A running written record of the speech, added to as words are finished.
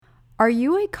Are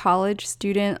you a college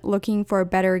student looking for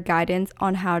better guidance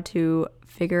on how to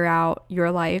figure out your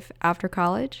life after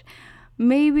college?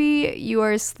 Maybe you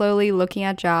are slowly looking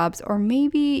at jobs, or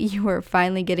maybe you are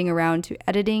finally getting around to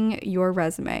editing your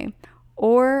resume.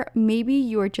 Or maybe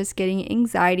you are just getting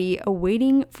anxiety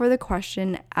awaiting for the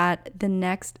question at the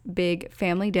next big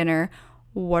family dinner,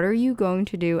 what are you going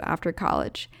to do after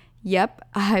college? Yep,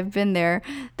 I've been there.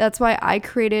 That's why I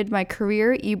created my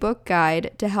career ebook guide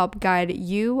to help guide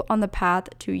you on the path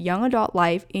to young adult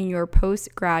life in your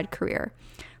post-grad career.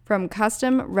 From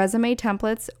custom resume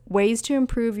templates, ways to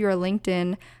improve your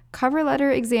LinkedIn, cover letter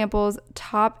examples,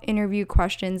 top interview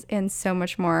questions, and so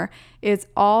much more. It's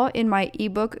all in my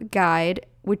ebook guide,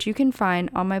 which you can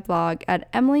find on my blog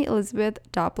at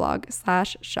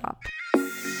emilyelizabeth.blog/shop.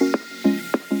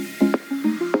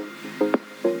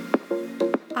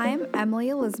 I'm Emily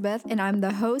Elizabeth, and I'm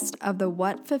the host of the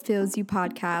What Fulfills You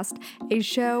podcast, a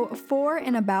show for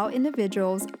and about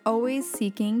individuals always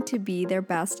seeking to be their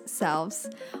best selves.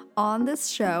 On this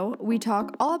show, we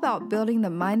talk all about building the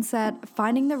mindset,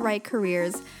 finding the right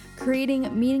careers,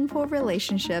 creating meaningful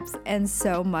relationships, and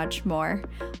so much more.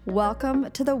 Welcome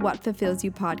to the What Fulfills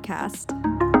You podcast.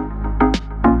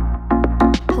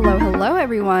 Hello,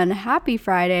 everyone. Happy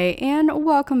Friday, and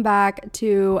welcome back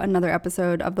to another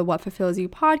episode of the What Fulfills You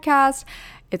podcast.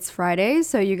 It's Friday,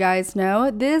 so you guys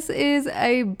know this is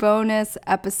a bonus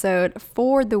episode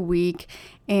for the week.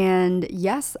 And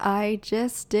yes, I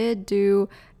just did do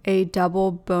a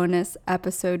double bonus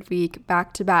episode week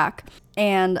back to back.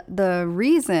 And the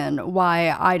reason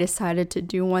why I decided to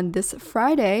do one this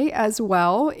Friday as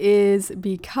well is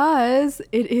because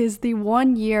it is the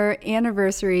 1 year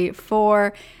anniversary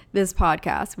for this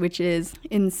podcast, which is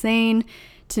insane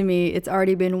to me. It's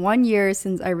already been 1 year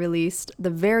since I released the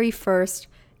very first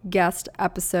guest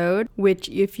episode, which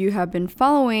if you have been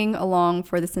following along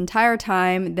for this entire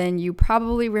time, then you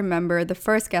probably remember the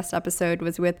first guest episode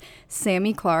was with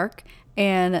Sammy Clark.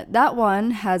 And that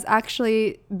one has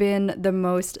actually been the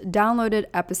most downloaded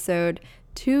episode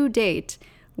to date,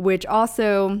 which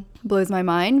also blows my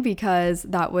mind because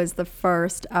that was the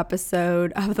first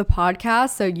episode of the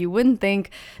podcast. So you wouldn't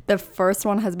think the first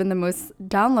one has been the most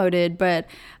downloaded, but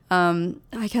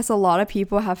I guess a lot of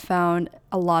people have found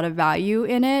a lot of value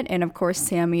in it. And of course,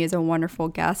 Sammy is a wonderful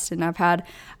guest, and I've had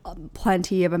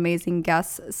plenty of amazing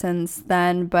guests since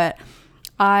then. But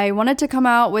I wanted to come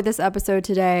out with this episode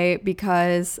today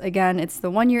because, again, it's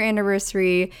the 1 year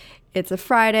anniversary. It's a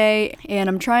Friday, and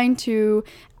I'm trying to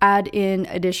add in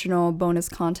additional bonus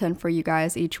content for you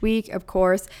guys each week. Of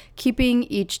course, keeping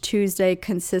each Tuesday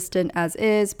consistent as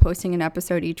is, posting an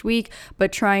episode each week,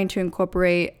 but trying to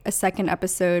incorporate a second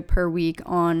episode per week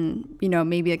on,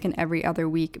 maybe like an every other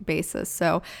week basis.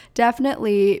 So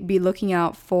definitely be looking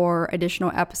out for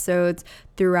additional episodes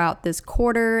throughout this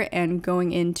quarter and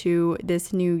going into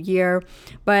this new year.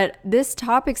 But this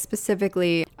topic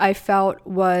specifically, I felt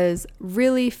was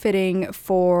really fitting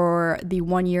for the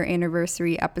 1 year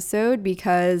anniversary episode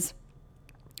because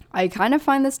I kind of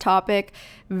find this topic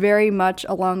very much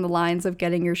along the lines of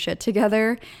getting your shit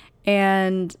together.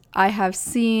 And I have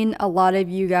seen a lot of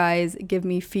you guys give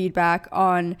me feedback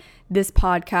on this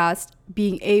podcast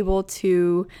being able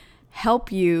to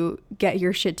help you get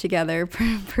your shit together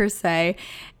per se.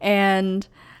 And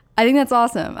I think that's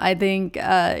awesome. I think,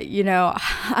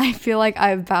 I feel like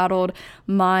I've battled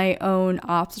my own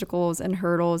obstacles and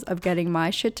hurdles of getting my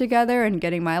shit together and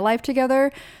getting my life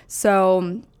together.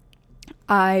 So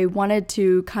I wanted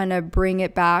to kind of bring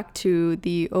it back to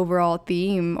the overall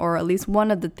theme, or at least one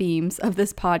of the themes of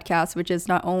this podcast, which is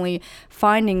not only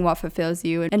finding what fulfills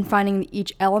you and finding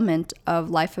each element of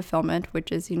life fulfillment,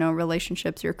 which is,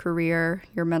 relationships, your career,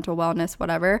 your mental wellness,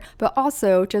 whatever, but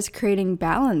also just creating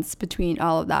balance between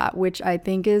all of that, which I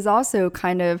think is also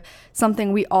kind of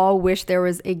something we all wish there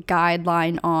was a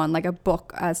guideline on, like a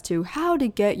book as to how to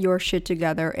get your shit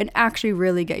together and actually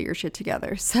really get your shit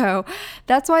together. So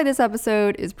that's why this episode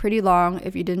is pretty long.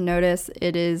 If you didn't notice,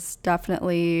 it is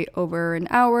definitely over an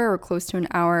hour or close to an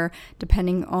hour,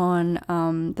 depending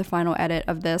on the final edit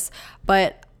of this.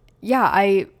 But yeah,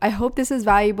 I hope this is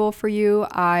valuable for you.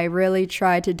 I really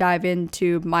try to dive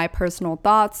into my personal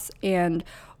thoughts and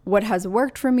what has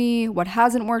worked for me, what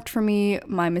hasn't worked for me,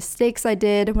 my mistakes I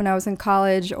did when I was in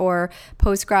college or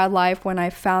post-grad life when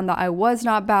I found that I was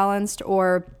not balanced,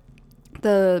 or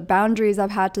the boundaries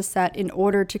I've had to set in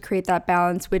order to create that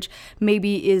balance, which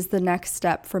maybe is the next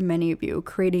step for many of you,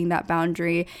 creating that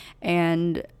boundary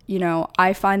and,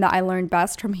 I find that I learn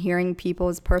best from hearing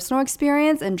people's personal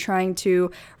experience and trying to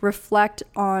reflect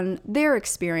on their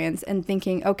experience and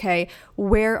thinking, okay,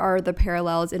 where are the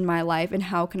parallels in my life and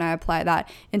how can I apply that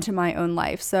into my own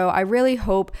life? So I really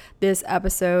hope this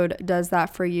episode does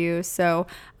that for you. So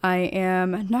I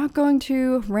am not going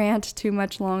to rant too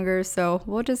much longer, so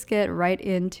we'll just get right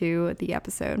into the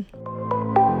episode.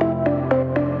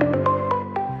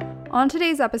 On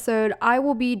today's episode, I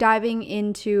will be diving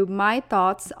into my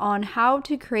thoughts on how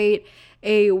to create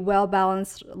a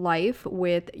well-balanced life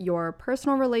with your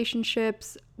personal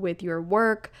relationships, with your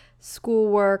work,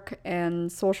 schoolwork,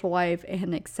 and social life,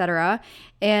 and etc.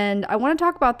 And I want to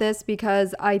talk about this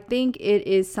because I think it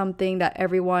is something that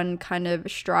everyone kind of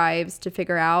strives to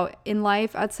figure out in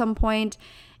life at some point.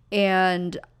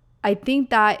 And I think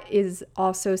that is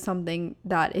also something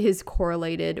that is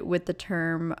correlated with the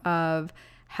term of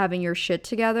having your shit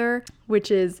together, which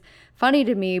is funny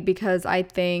to me because I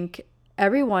think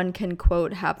everyone can,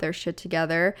 quote, have their shit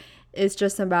together. It's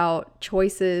just about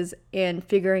choices and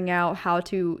figuring out how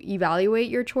to evaluate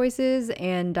your choices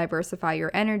and diversify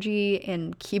your energy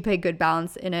and keep a good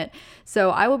balance in it. So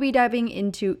I will be diving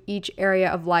into each area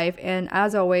of life, and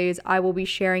as always, I will be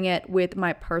sharing it with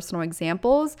my personal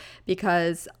examples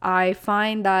because I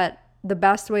find that the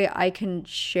best way I can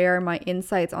share my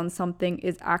insights on something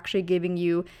is actually giving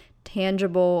you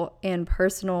tangible and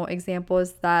personal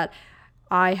examples that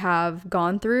I have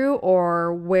gone through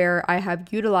or where I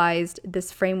have utilized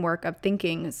this framework of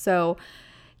thinking. So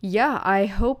yeah, I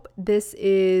hope this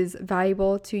is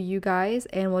valuable to you guys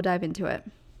and we'll dive into it.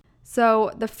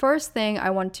 So the first thing I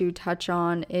want to touch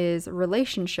on is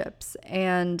relationships.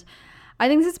 And I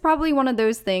think this is probably one of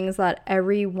those things that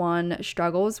everyone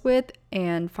struggles with,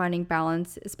 and finding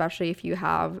balance, especially if you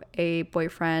have a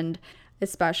boyfriend,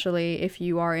 especially if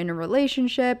you are in a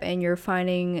relationship and you're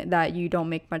finding that you don't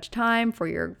make much time for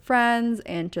your friends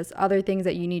and just other things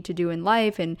that you need to do in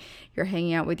life, and you're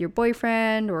hanging out with your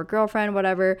boyfriend or girlfriend,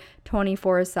 whatever,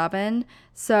 24/7.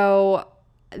 So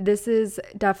this is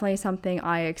definitely something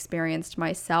I experienced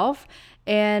myself,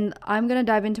 and I'm going to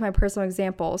dive into my personal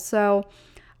example. So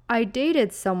I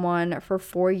dated someone for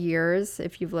 4 years.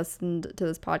 If you've listened to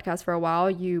this podcast for a while,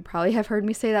 you probably have heard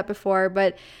me say that before.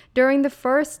 But during the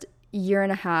first year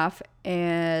and a half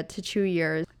to 2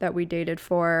 years that we dated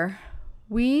for,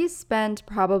 we spent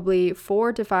probably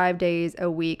 4 to 5 days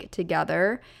a week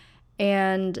together.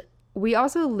 And we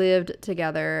also lived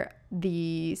together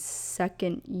the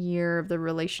second year of the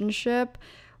relationship,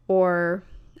 or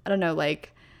I don't know,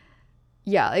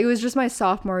 yeah, it was just my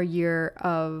sophomore year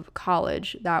of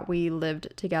college that we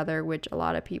lived together, which a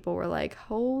lot of people were like,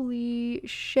 holy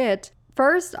shit.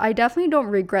 First, I definitely don't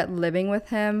regret living with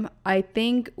him. I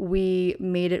think we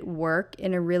made it work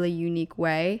in a really unique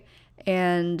way,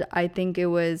 and I think it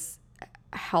was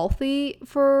healthy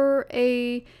for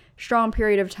a strong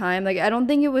period of time. I don't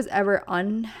think it was ever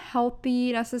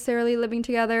unhealthy necessarily living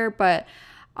together, but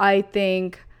I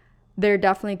think there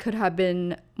definitely could have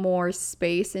been more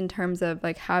space in terms of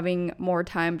having more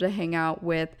time to hang out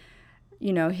with,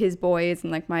 his boys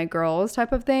and my girls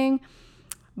type of thing.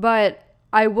 But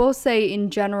I will say in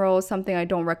general, something I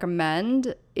don't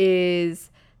recommend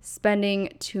is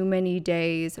spending too many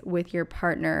days with your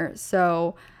partner.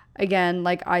 So again,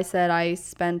 like I said, I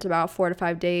spent about 4 to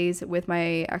 5 days with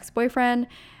my ex-boyfriend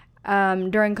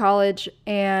during college,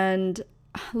 and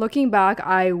looking back,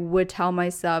 I would tell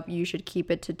myself you should keep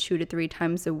it to 2 to 3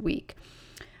 times a week.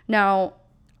 Now,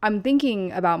 I'm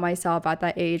thinking about myself at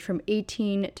that age, from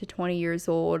 18 to 20 years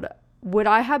old. Would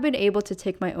I have been able to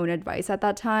take my own advice at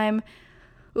that time?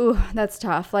 Ooh, that's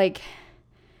tough. I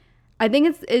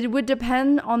think it would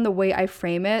depend on the way I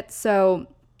frame it. So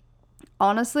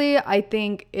honestly, I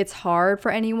think it's hard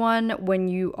for anyone when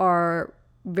you are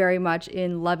very much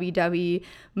in lovey-dovey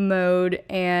mode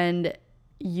and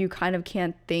you kind of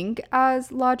can't think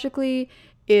as logically.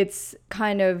 It's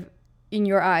kind of, in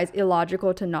your eyes,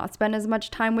 illogical to not spend as much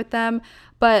time with them.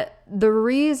 But the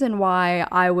reason why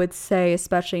I would say,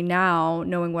 especially now,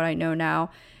 knowing what I know now,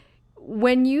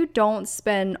 when you don't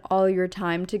spend all your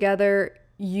time together,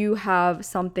 you have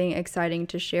something exciting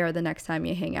to share the next time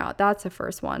you hang out. That's the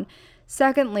first one.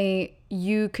 Secondly,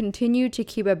 you continue to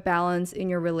keep a balance in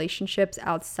your relationships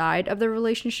outside of the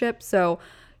relationship. So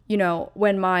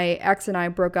when my ex and I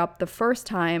broke up the first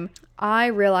time, I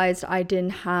realized I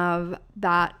didn't have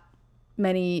that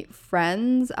many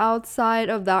friends outside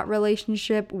of that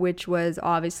relationship, which was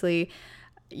obviously,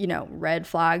 red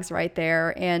flags right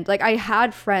there. And I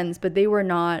had friends, but they were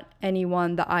not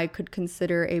anyone that I could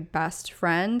consider a best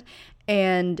friend.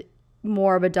 And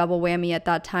more of a double whammy at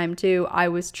that time too. I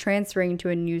was transferring to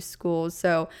a new school.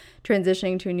 So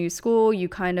transitioning to a new school, you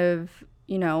kind of,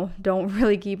 don't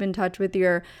really keep in touch with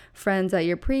your friends at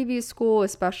your previous school,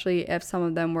 especially if some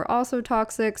of them were also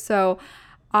toxic. So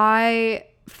I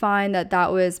find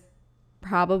that was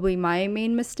probably my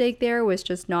main mistake there, was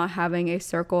just not having a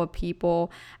circle of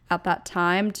people at that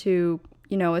time to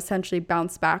essentially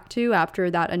bounce back to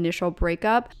after that initial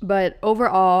breakup. But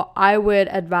overall, I would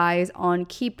advise on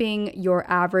keeping your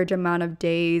average amount of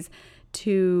days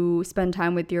to spend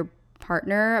time with your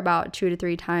partner about 2 to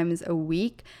 3 times a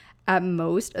week at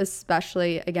most,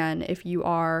 especially again, if you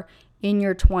are in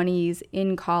your 20s,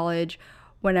 in college,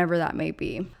 whenever that may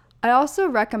be. I also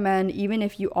recommend, even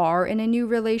if you are in a new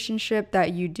relationship,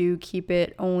 that you do keep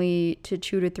it only to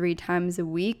 2 to 3 times a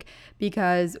week,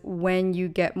 because when you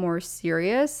get more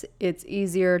serious, it's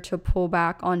easier to pull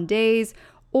back on days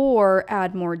or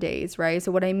add more days, right?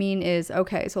 So what I mean is,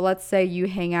 okay, so let's say you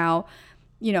hang out,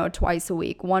 twice a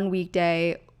week, one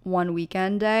weekday, one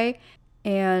weekend day,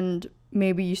 and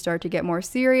maybe you start to get more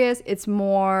serious. It's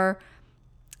more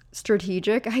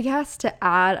strategic, I guess, to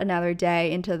add another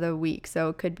day into the week. So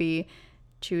it could be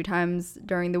 2 times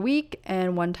during the week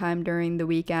and 1 time during the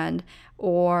weekend.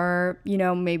 Or,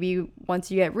 maybe once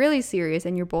you get really serious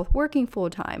and you're both working full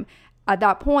time, at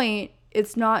that point,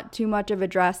 it's not too much of a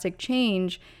drastic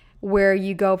change where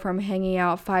you go from hanging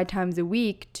out 5 times a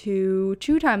week to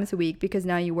 2 times a week, because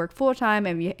now you work full time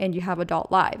and you have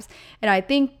adult lives. And I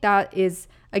think that is,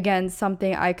 again,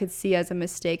 something I could see as a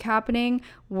mistake happening,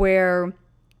 where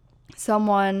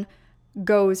someone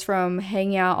goes from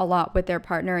hanging out a lot with their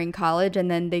partner in college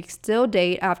and then they still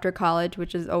date after college,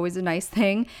 which is always a nice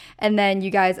thing. And then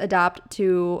you guys adapt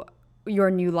to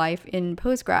your new life in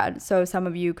post-grad. So some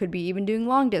of you could be even doing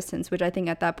long distance, which I think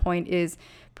at that point is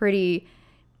pretty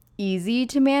easy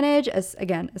to manage,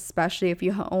 especially if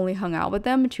you only hung out with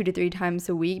them 2 to 3 times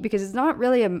a week, because it's not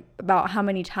really about how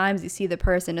many times you see the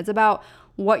person. It's about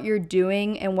what you're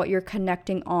doing and what you're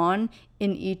connecting on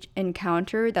in each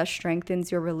encounter that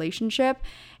strengthens your relationship.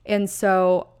 And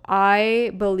so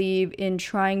I believe in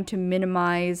trying to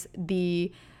minimize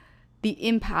the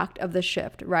impact of the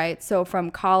shift, right? So from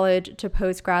college to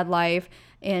post-grad life,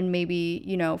 and maybe,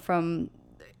 from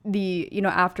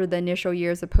after the initial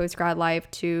years of post-grad life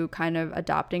to kind of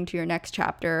adapting to your next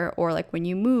chapter, or like when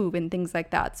you move and things like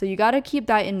that. So you got to keep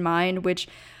that in mind, which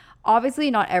obviously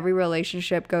not every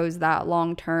relationship goes that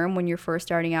long term when you're first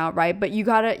starting out, right? But you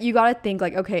gotta think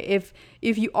like, okay,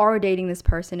 if you are dating this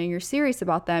person and you're serious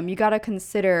about them, you gotta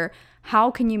consider, how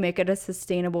can you make it a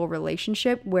sustainable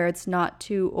relationship where it's not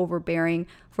too overbearing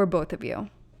for both of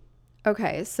you.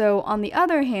 Okay, so on the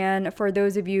other hand, for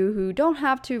those of you who don't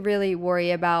have to really worry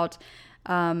about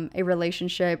a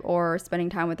relationship or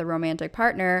spending time with a romantic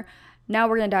partner, now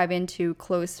we're going to dive into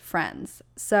close friends.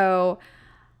 So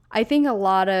I think a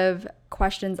lot of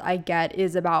questions I get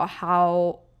is about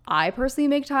how I personally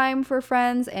make time for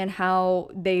friends and how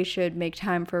they should make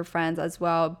time for friends as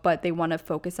well, but they want to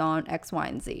focus on X, Y,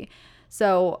 and Z.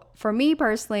 So for me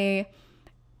personally,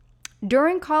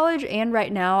 during college and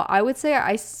right now, I would say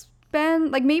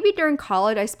maybe during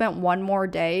college, I spent one more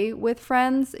day with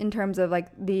friends in terms of like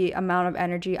the amount of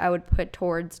energy I would put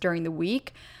towards during the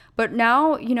week. But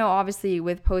now, obviously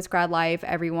with post-grad life,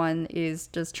 everyone is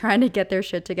just trying to get their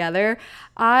shit together.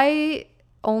 I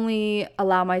only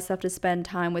allow myself to spend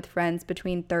time with friends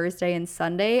between Thursday and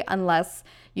Sunday, unless,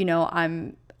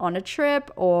 I'm on a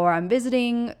trip or I'm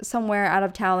visiting somewhere out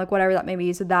of town, like whatever that may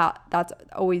be. So that's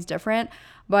always different.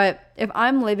 But if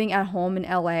I'm living at home in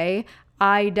LA,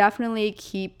 I definitely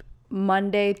keep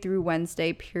Monday through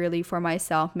Wednesday purely for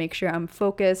myself, make sure I'm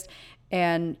focused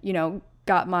and,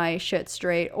 got my shit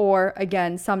straight. Or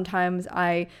again, sometimes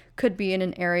I could be in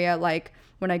an area like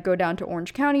when I go down to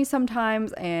Orange County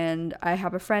sometimes and I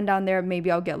have a friend down there,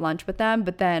 maybe I'll get lunch with them,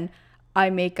 but then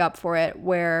I make up for it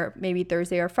where maybe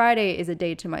Thursday or Friday is a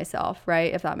day to myself,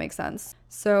 right? If that makes sense.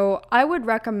 So I would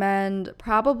recommend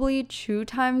probably 2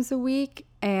 times a week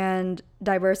and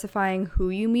diversifying who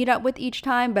you meet up with each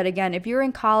time. But again, if you're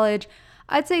in college,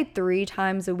 I'd say 3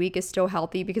 times a week is still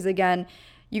healthy, because again,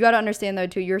 you got to understand though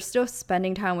too, you're still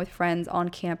spending time with friends on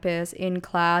campus, in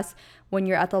class, when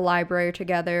you're at the library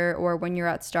together or when you're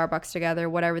at Starbucks together,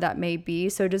 whatever that may be.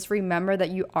 So just remember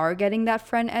that you are getting that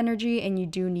friend energy and you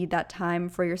do need that time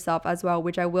for yourself as well,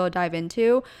 which I will dive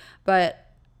into.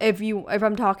 But if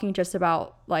I'm talking just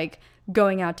about like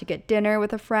going out to get dinner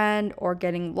with a friend or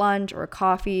getting lunch or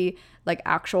coffee, like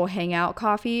actual hangout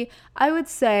coffee, I would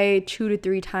say 2 to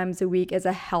 3 times a week is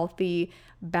a healthy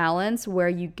balance where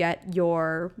you get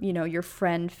your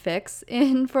friend fix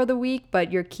in for the week,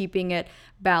 but you're keeping it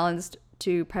balanced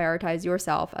to prioritize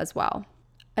yourself as well.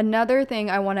 Another thing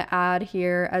I want to add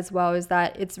here as well is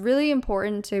that it's really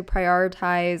important to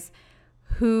prioritize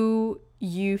who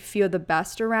you feel the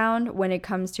best around when it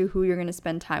comes to who you're going to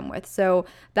spend time with. So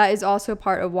that is also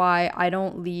part of why I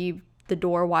don't leave the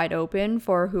door wide open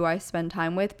for who I spend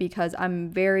time with, because I'm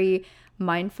very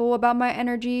mindful about my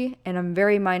energy and I'm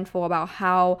very mindful about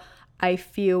how I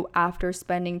feel after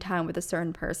spending time with a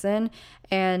certain person.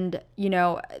 And,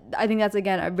 I think that's,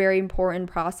 again, a very important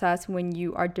process when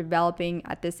you are developing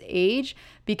at this age,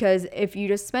 because if you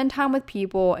just spend time with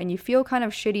people and you feel kind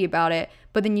of shitty about it,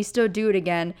 but then you still do it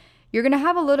again, you're going to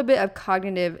have a little bit of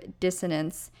cognitive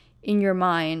dissonance in your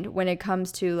mind when it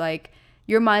comes to like,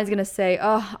 your mind's going to say,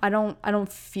 oh, I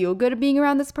don't feel good being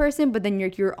around this person, but then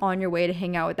you're on your way to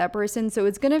hang out with that person. So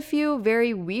it's going to feel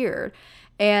very weird.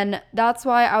 And that's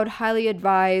why I would highly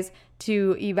advise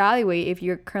to evaluate if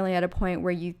you're currently at a point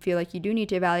where you feel like you do need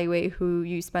to evaluate who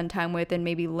you spend time with and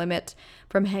maybe limit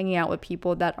from hanging out with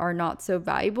people that are not so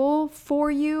valuable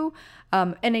for you.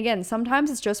 And again,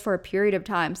 sometimes it's just for a period of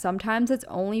time. Sometimes it's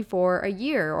only for a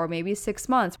year or maybe 6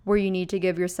 months where you need to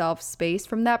give yourself space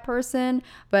from that person.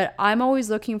 But I'm always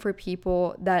looking for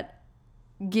people that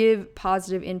give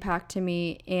positive impact to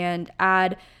me and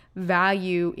add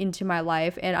value into my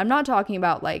life. And I'm not talking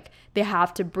about like they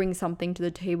have to bring something to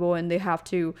the table and they have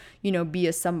to, be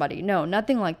a somebody. No,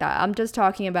 nothing like that. I'm just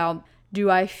talking about, do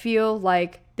I feel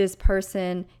like this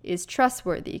person is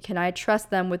trustworthy? Can I trust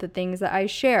them with the things that I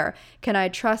share? Can I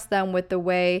trust them with the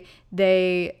way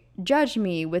they judge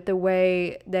me, with the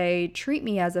way they treat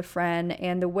me as a friend,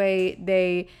 and the way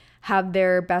they have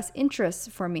their best interests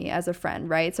for me as a friend,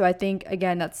 right? So I think,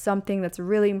 again, that's something that's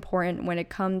really important when it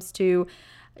comes to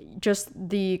just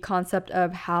the concept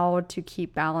of how to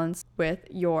keep balance with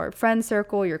your friend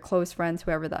circle, your close friends,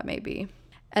 whoever that may be.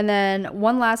 And then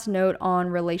one last note on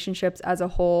relationships as a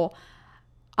whole.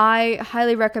 I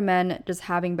highly recommend just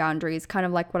having boundaries, kind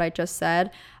of like what I just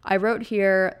said. I wrote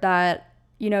here that,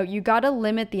 you got to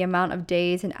limit the amount of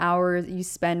days and hours you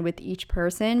spend with each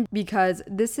person, because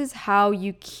this is how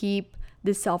you keep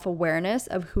the self-awareness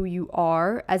of who you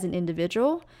are as an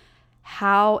individual,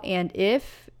 how and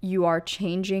if you are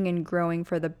changing and growing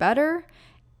for the better,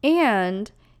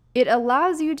 and it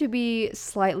allows you to be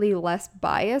slightly less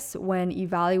biased when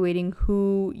evaluating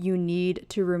who you need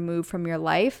to remove from your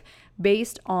life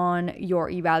based on your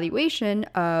evaluation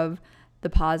of the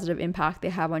positive impact they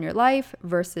have on your life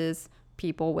versus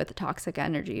people with toxic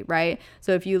energy, right?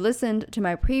 So if you listened to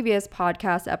my previous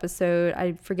podcast episode,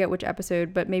 I forget which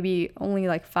episode, but maybe only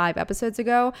like 5 episodes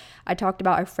ago, I talked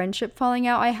about a friendship falling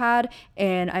out I had.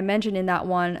 And I mentioned in that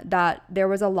one that there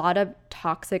was a lot of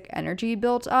toxic energy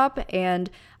built up, and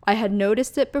I had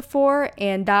noticed it before.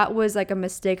 And that was like a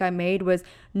mistake I made, was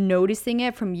noticing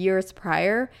it from years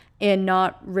prior and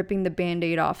not ripping the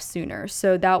Band-Aid off sooner.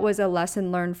 So that was a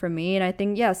lesson learned for me. And I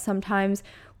think, yes, sometimes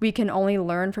we can only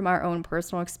learn from our own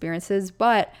personal experiences,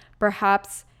 but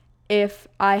perhaps if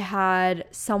I had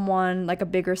someone like a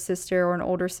bigger sister or an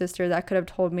older sister that could have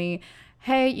told me,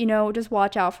 hey, just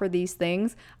watch out for these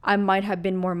things, I might have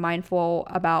been more mindful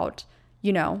about,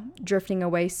 drifting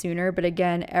away sooner. But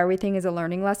again, everything is a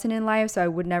learning lesson in life, so I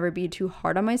would never be too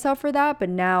hard on myself for that. But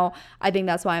now I think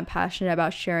that's why I'm passionate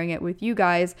about sharing it with you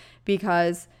guys,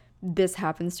 because this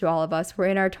happens to all of us. We're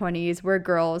in our 20s, we're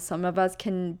girls. Some of us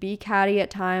can be catty at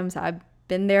times. I've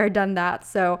been there, done that.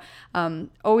 So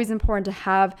always important to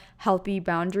have healthy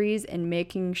boundaries and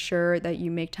making sure that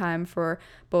you make time for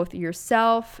both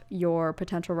yourself, your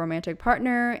potential romantic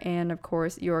partner, and of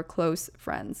course, your close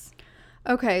friends.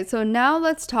 Okay, so now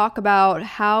let's talk about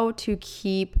how to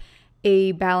keep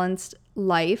a balanced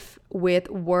life with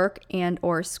work and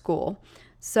or school.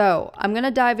 So I'm going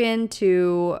to dive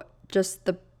into just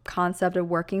the concept of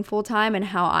working full-time and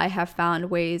how I have found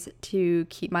ways to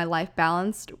keep my life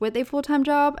balanced with a full-time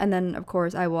job. And then, of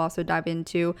course, I will also dive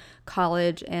into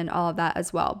college and all of that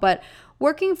as well. But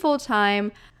working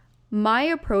full-time, my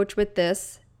approach with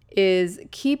this is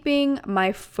keeping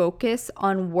my focus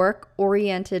on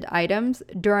work-oriented items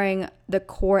during the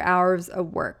core hours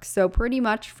of work. So pretty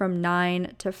much from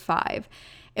 9 to 5.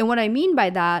 And what I mean by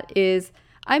that is,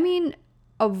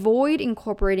 avoid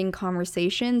incorporating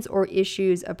conversations or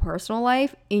issues of personal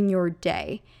life in your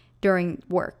day during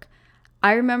work.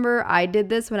 I remember I did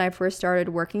this when I first started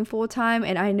working full time,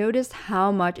 and I noticed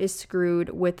how much is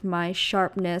screwed with my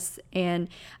sharpness. And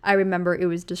I remember it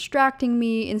was distracting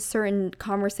me in certain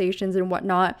conversations and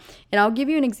whatnot. And I'll give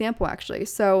you an example actually.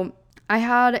 So I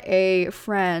had a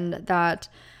friend that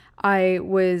I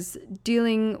was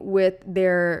dealing with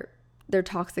their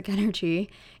toxic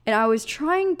energy, and I was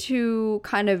trying to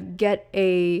kind of get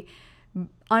a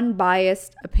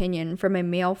unbiased opinion from a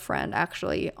male friend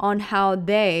actually on how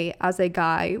they as a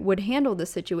guy would handle the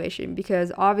situation,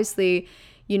 because obviously,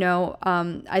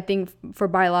 I think for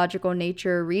biological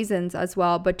nature reasons as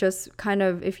well, but just kind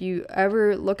of if you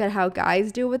ever look at how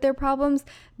guys deal with their problems,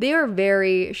 they are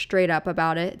very straight up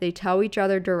about it. They tell each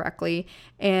other directly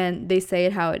and they say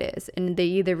it how it is. And they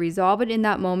either resolve it in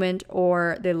that moment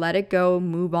or they let it go,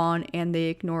 move on, and they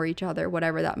ignore each other,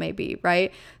 whatever that may be,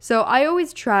 right? So I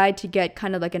always try to get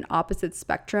kind of like an opposite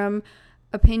spectrum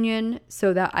opinion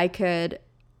so that I could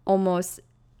almost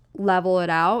level it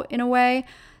out in a way.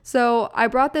 So I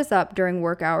brought this up during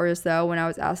work hours though, when I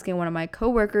was asking one of my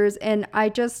coworkers, and I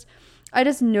just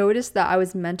noticed that I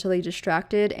was mentally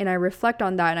distracted, and I reflect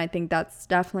on that, and I think that's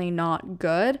definitely not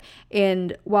good.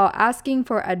 And while asking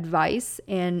for advice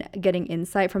and getting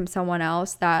insight from someone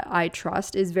else that I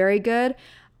trust is very good,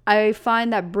 I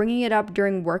find that bringing it up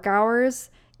during work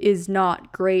hours is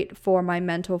not great for my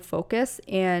mental focus.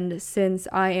 And since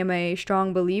I am a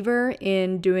strong believer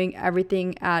in doing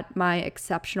everything at my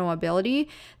exceptional ability,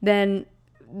 then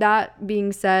that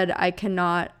being said, I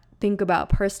cannot think about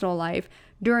personal life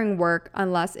during work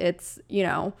unless it's,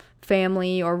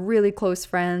 family or really close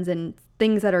friends and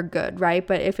things that are good, right?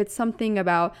 But if it's something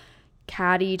about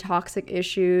catty, toxic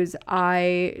issues,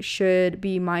 I should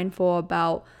be mindful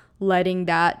about letting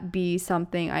that be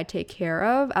something I take care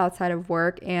of outside of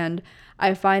work. And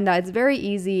I find that it's very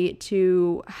easy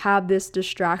to have this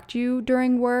distract you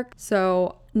during work.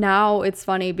 So now it's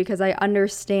funny because I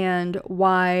understand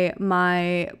why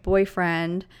my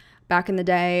boyfriend back in the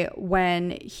day,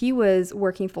 when he was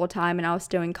working full time and I was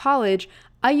still in college,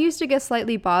 I used to get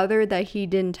slightly bothered that he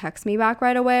didn't text me back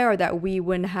right away, or that we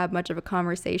wouldn't have much of a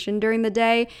conversation during the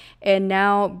day. And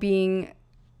now being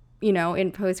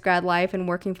in post-grad life and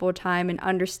working full-time and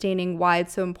understanding why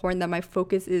it's so important that my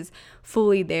focus is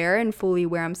fully there and fully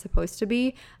where I'm supposed to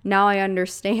be, now I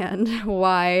understand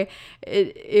why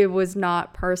it was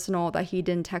not personal that he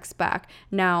didn't text back.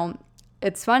 Now,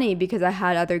 it's funny because I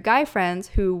had other guy friends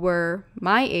who were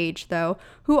my age though,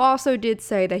 who also did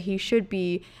say that he should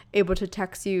be able to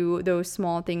text you those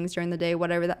small things during the day,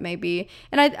 whatever that may be.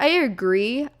 And I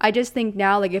agree. I just think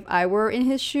now, like if I were in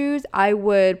his shoes, I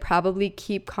would probably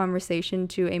keep conversation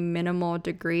to a minimal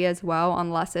degree as well,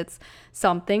 unless it's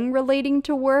something relating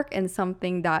to work and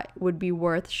something that would be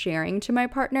worth sharing to my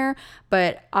partner.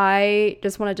 But I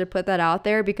just wanted to put that out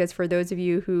there because for those of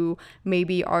you who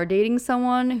maybe are dating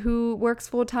someone who works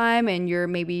full time and you're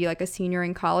maybe like a senior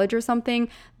in college or something,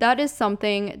 that is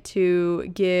something to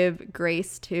give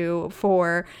grace to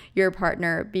for your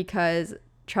partner, because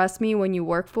trust me, when you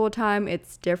work full time,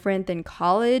 it's different than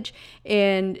college,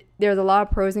 and there's a lot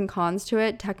of pros and cons to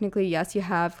it. Technically, yes, you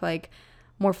have like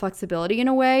more flexibility in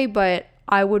a way, but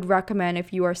I would recommend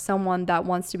if you are someone that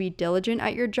wants to be diligent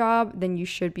at your job, then you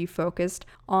should be focused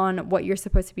on what you're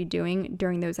supposed to be doing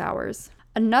during those hours.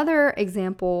 Another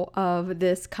example of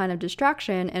this kind of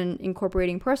distraction and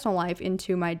incorporating personal life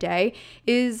into my day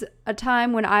is a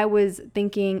time when I was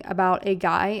thinking about a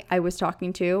guy I was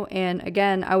talking to. And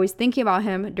again, I was thinking about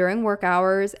him during work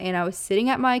hours, and I was sitting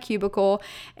at my cubicle,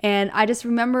 and I just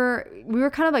remember we were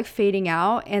kind of like fading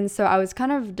out. And so I was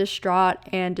kind of distraught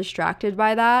and distracted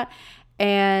by that.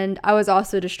 And I was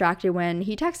also distracted when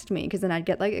he texted me, because then I'd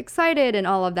get like excited and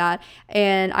all of that.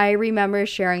 And I remember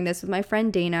sharing this with my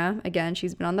friend Dana. Again,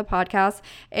 she's been on the podcast.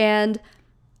 And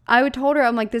I would told her,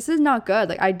 I'm like, this is not good.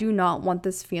 Like, I do not want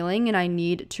this feeling, and I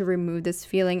need to remove this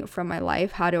feeling from my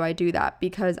life. How do I do that?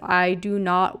 Because I do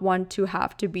not want to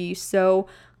have to be so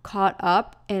caught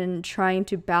up in trying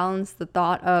to balance the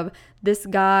thought of this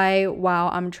guy while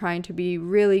I'm trying to be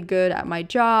really good at my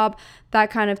job, that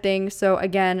kind of thing. So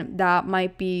again, that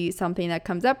might be something that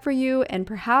comes up for you, and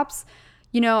perhaps,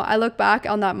 I look back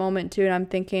on that moment too, and I'm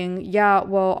thinking, yeah,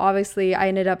 well, obviously I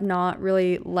ended up not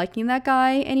really liking that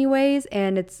guy anyways.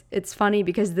 And it's funny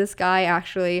because this guy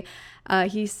actually,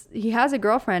 he has a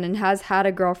girlfriend and has had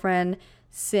a girlfriend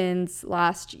since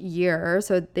last year.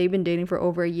 So they've been dating for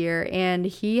over a year, and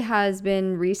he has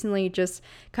been recently just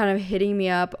kind of hitting me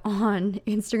up on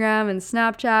Instagram and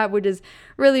Snapchat, which is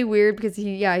really weird because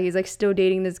he's like still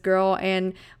dating this girl.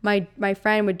 And my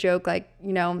friend would joke like,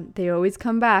 they always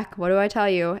come back. What do I tell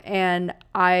you? And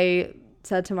I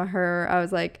said to her, I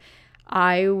was like,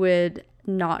 I would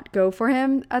not go for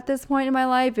him at this point in my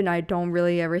life, and I don't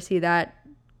really ever see that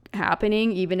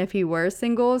happening even if he were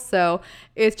single. So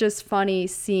it's just funny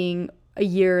seeing a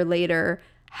year later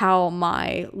how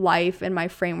my life and my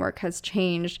framework has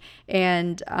changed.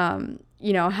 And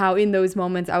how in those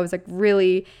moments I was like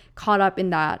really caught up in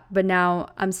that, but now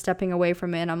I'm stepping away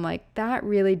from it and I'm like, that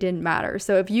really didn't matter.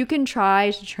 So if you can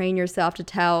try to train yourself to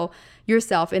tell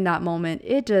yourself in that moment,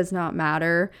 it does not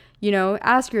matter,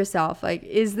 ask yourself, like,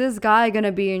 is this guy going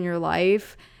to be in your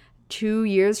life 2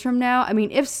 years from now? I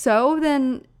mean, if so,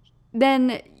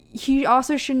 then he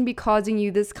also shouldn't be causing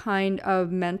you this kind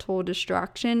of mental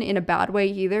distraction in a bad way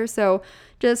either. So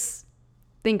just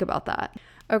think about that.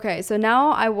 Okay, so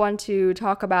now I want to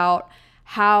talk about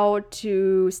how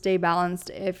to stay balanced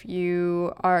if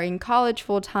you are in college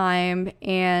full time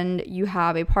and you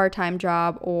have a part-time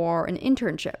job or an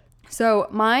internship. So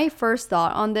my first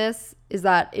thought on this is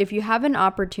that if you have an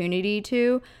opportunity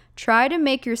to, try to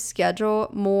make your schedule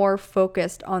more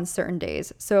focused on certain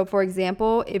days. So for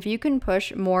example, if you can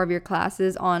push more of your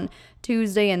classes on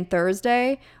Tuesday and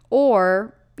Thursday,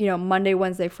 or Monday,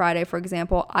 Wednesday, Friday, for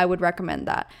example, I would recommend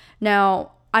that.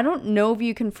 Now, I don't know if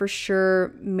you can for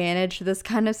sure manage this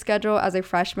kind of schedule as a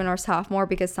freshman or sophomore,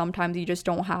 because sometimes you just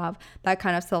don't have that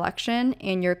kind of selection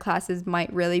and your classes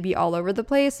might really be all over the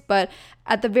place. But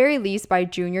at the very least, by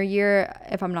junior year,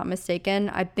 if I'm not mistaken,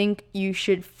 I think you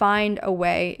should find a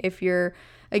way, if you're,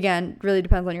 again, really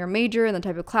depends on your major and the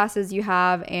type of classes you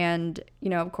have. And,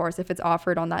 of course, if it's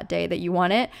offered on that day that you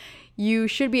want it, you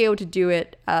should be able to do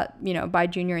it by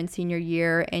junior and senior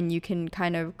year, and you can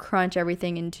kind of crunch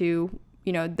everything into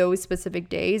those specific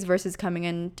days versus coming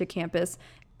into campus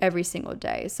every single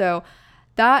day. So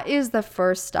that is the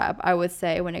first step, I would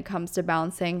say, when it comes to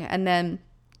balancing. And then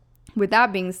with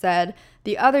that being said,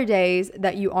 the other days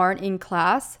that you aren't in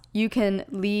class, you can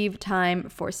leave time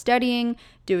for studying,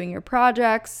 doing your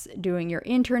projects, doing your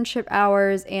internship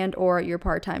hours, and or your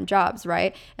part-time jobs,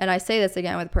 right? And I say this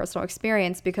again with personal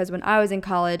experience, because when I was in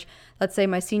college, let's say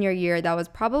my senior year, that was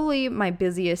probably my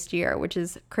busiest year, which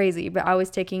is crazy, but I was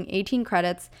taking 18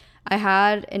 credits. I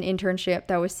had an internship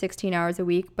that was 16 hours a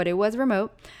week, but it was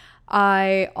remote.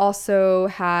 I also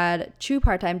had 2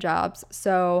 part-time jobs.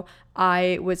 So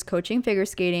I was coaching figure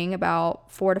skating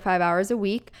about 4 to 5 hours a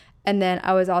week. And then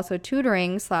I was also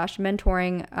tutoring /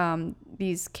 mentoring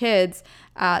these kids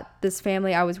at this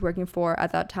family I was working for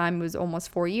at that time. It was almost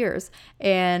 4 years.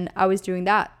 And I was doing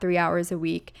that 3 hours a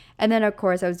week. And then, of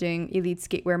course, I was doing Elite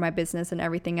Skatewear, my business, and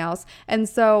everything else. And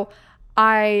so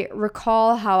I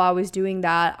recall how I was doing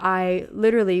that. I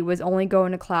literally was only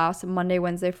going to class Monday,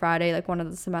 Wednesday, Friday, like one of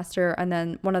the semester, and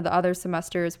then one of the other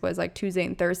semesters was like Tuesday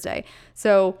and Thursday.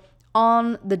 So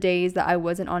on the days that I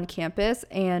wasn't on campus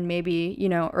and maybe,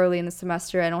 early in the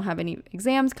semester, I don't have any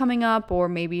exams coming up or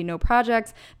maybe no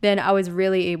projects, then I was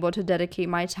really able to dedicate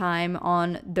my time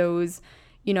on those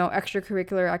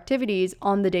extracurricular activities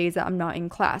on the days that I'm not in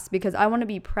class, because I want to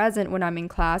be present when I'm in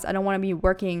class. I don't want to be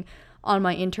working on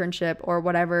my internship or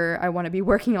whatever I want to be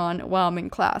working on while I'm in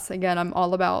class. Again, I'm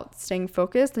all about staying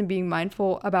focused and being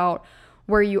mindful about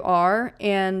where you are.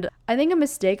 And I think a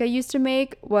mistake I used to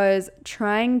make was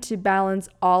trying to balance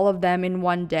all of them in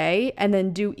one day and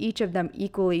then do each of them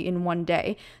equally in one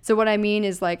day. So what I mean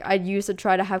is, like, I used to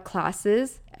try to have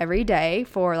classes every day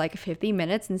for like 50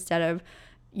 minutes instead of,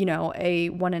 a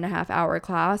 1.5 hour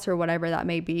class or whatever that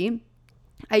may be.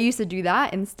 I used to do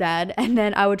that instead, and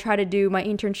then I would try to do my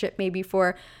internship maybe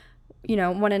for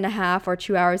 1.5 or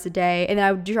 2 hours a day, and then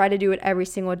I would try to do it every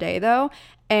single day though.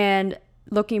 And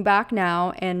looking back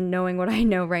now and knowing what I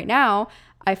know right now,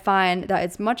 I find that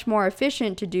it's much more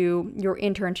efficient to do your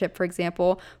internship, for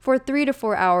example, for 3 to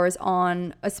 4 hours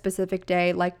on a specific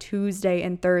day like Tuesday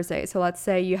and Thursday. So let's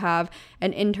say you have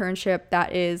an internship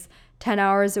that is 10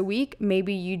 hours a week.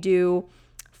 Maybe you do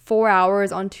 4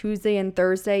 hours on Tuesday and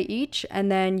Thursday each,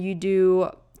 and then you do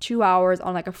 2 hours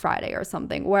on like a Friday or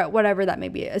something, whatever that may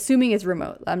be, assuming it's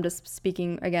remote. I'm just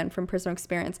speaking again from personal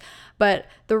experience. But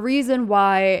the reason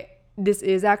why this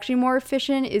is actually more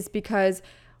efficient is because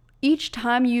each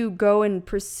time you go and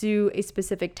pursue a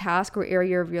specific task or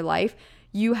area of your life,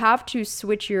 you have to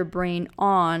switch your brain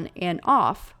on and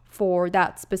off for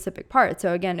that specific part.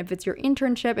 So again, if it's your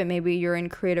internship and maybe you're in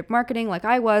creative marketing like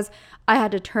I was, I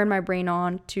had to turn my brain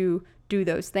on to do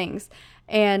those things.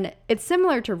 And it's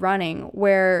similar to running,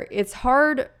 where it's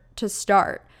hard to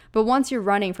start, but once you're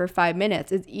running for 5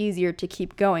 minutes, it's easier to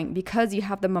keep going because you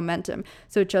have the momentum.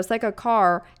 So just like a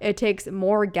car, it takes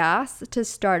more gas to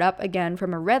start up again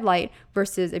from a red light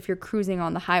versus if you're cruising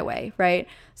on the highway, right?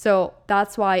 So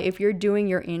that's why if you're doing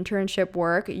your internship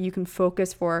work, you can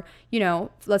focus for,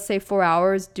 let's say 4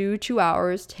 hours, do 2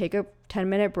 hours, take a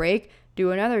 10-minute break,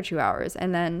 do another 2 hours.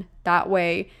 And then that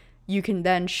way you can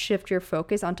then shift your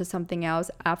focus onto something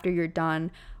else after you're done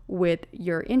with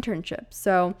your internship.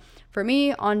 So for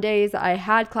me, on days I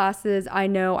had classes, I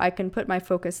know I can put my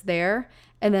focus there.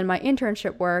 And then my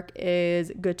internship work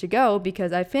is good to go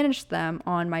because I finished them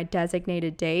on my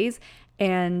designated days.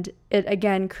 And it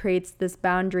again creates this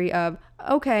boundary of,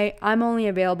 okay, I'm only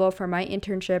available for my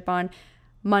internship on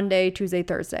Monday, Tuesday,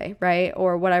 Thursday, right?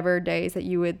 Or whatever days that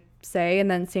you would say. And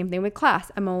then same thing with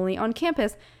class. I'm only on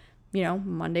campus,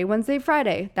 Monday, Wednesday,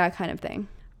 Friday, that kind of thing.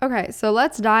 Okay, so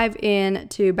let's dive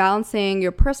into balancing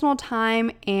your personal time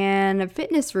and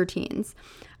fitness routines.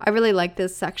 I really like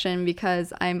this section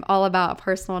because I'm all about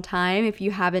personal time, if you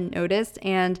haven't noticed,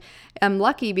 and I'm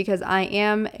lucky because I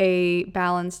am a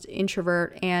balanced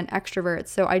introvert and extrovert.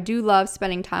 So I do love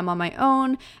spending time on my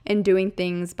own and doing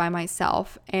things by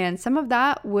myself. And some of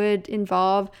that would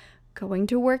involve going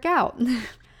to work out.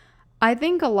 I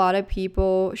think a lot of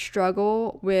people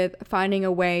struggle with finding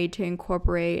a way to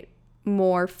incorporate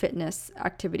more fitness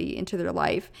activity into their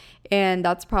life. And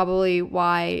that's probably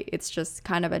why it's just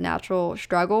kind of a natural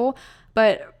struggle.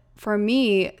 But for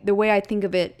me, the way I think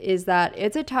of it is that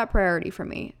it's a top priority for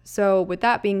me. So with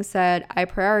that being said, I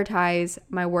prioritize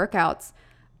my workouts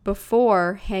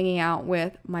before hanging out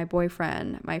with my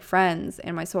boyfriend, my friends,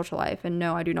 and my social life. And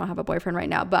no, I do not have a boyfriend right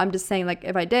now, but I'm just saying, like,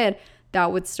 if I did,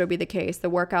 that would still be the case.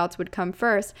 The workouts would come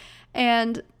first.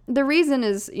 And the reason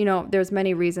is, there's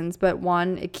many reasons, but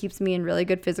one, it keeps me in really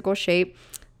good physical shape.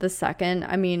 The second,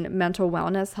 mental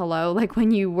wellness, hello. Like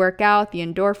when you work out, the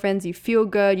endorphins, you feel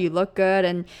good, you look good,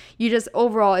 and you just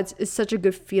overall, it's such a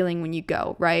good feeling when you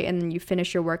go, right? And then you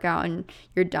finish your workout and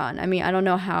you're done. I don't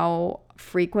know how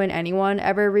frequent anyone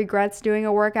ever regrets doing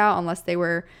a workout unless they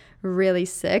were really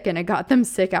sick and it got them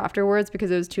sick afterwards because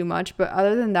it was too much. But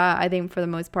other than that, I think for the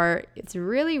most part, it's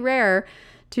really rare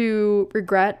to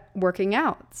regret working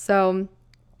out. So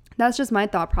that's just my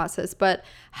thought process. But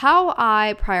how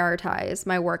I prioritize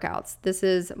my workouts, this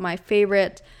is my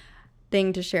favorite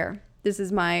thing to share. This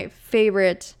is my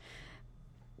favorite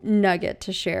nugget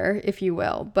to share, if you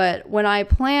will. But when I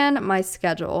plan my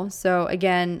schedule, so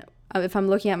again, if I'm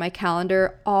looking at my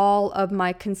calendar, all of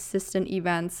my consistent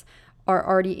events are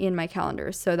already in my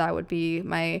calendar. So that would be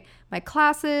my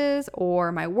classes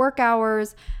or my work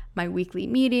hours, my weekly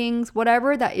meetings,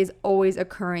 whatever that is always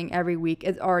occurring every week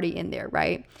is already in there,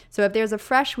 right? So if there's a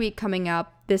fresh week coming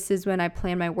up, this is when I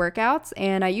plan my workouts.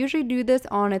 And I usually do this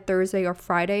on a Thursday or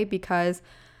Friday because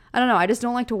I don't know, I just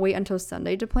don't like to wait until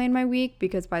Sunday to plan my week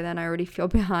because by then I already feel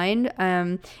behind.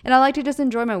 And I like to just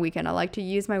enjoy my weekend. I like to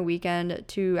use my weekend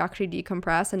to actually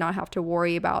decompress and not have to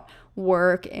worry about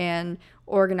work and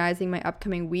organizing my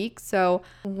upcoming week. So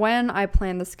when I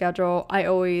plan the schedule, I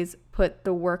always put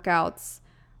the workouts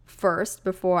first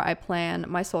before I plan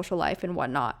my social life and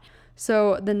whatnot.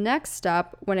 So the next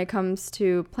step when it comes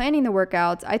to planning the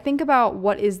workouts, I think about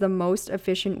what is the most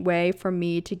efficient way for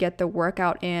me to get the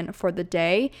workout in for the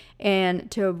day and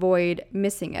to avoid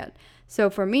missing it. So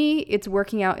for me, it's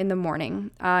working out in the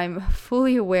morning. I'm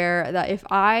fully aware that if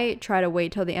I try to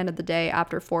wait till the end of the day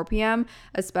after 4 p.m.,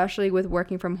 especially with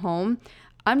working from home,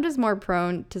 I'm just more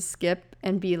prone to skip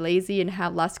and be lazy and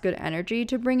have less good energy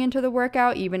to bring into the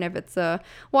workout, even if it's I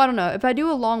don't know. If I do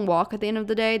a long walk at the end of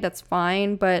the day, that's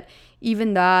fine. But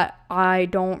even that, I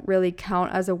don't really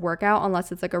count as a workout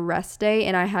unless it's like a rest day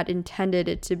and I had intended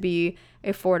it to be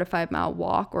a 4 to 5 mile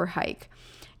walk or hike.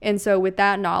 And so with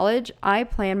that knowledge, I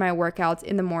plan my workouts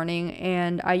in the morning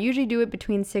and I usually do it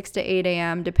between 6 to 8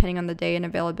 a.m. depending on the day and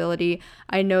availability.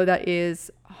 I know that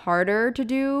is harder to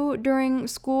do during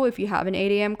school if you have an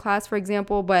 8 a.m. class, for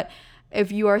example, but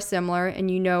if you are similar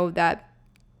and you know that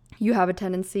you have a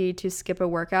tendency to skip a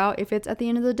workout if it's at the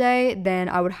end of the day, then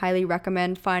I would highly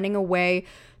recommend finding a way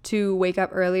to wake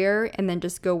up earlier and then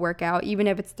just go work out. Even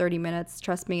if it's 30 minutes,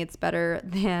 trust me, it's better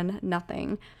than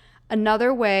nothing.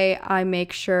 Another way I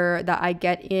make sure that I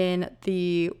get in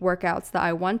the workouts that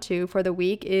I want to for the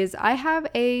week is I have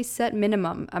a set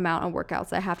minimum amount of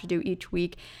workouts I have to do each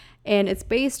week. And it's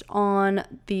based on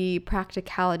the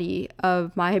practicality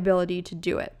of my ability to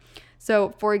do it.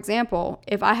 So for example,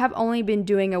 if I have only been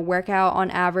doing a workout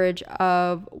on average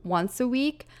of once a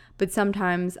week, but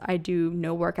sometimes I do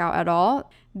no workout at all,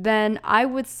 then I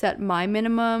would set my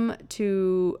minimum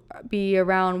to be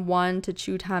around 1 to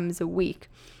 2 times a week.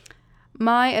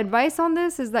 My advice on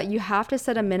this is that you have to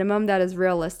set a minimum that is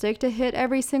realistic to hit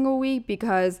every single week,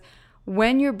 because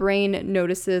when your brain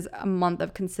notices a month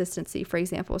of consistency, for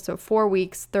example, so 4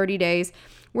 weeks, 30 days,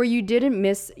 where you didn't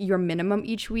miss your minimum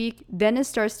each week, then it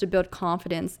starts to build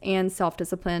confidence and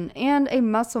self-discipline and a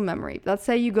muscle memory. Let's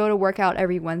say you go to work out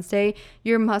every Wednesday,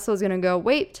 your muscle is going to go,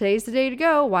 wait, today's the day to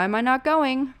go. Why am I not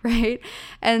going? Right?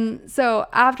 And so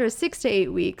after 6 to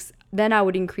 8 weeks, then I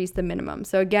would increase the minimum.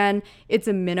 So again, it's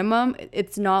a minimum.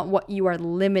 It's not what you are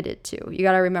limited to. You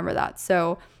got to remember that.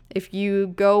 So if you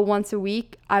go once a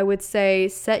week, I would say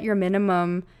set your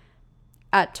minimum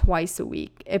at twice a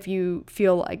week if you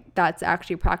feel like that's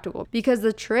actually practical. Because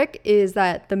the trick is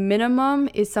that the minimum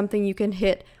is something you can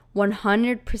hit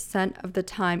 100% of the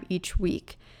time each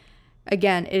week.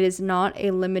 Again, it is not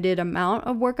a limited amount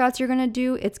of workouts you're going to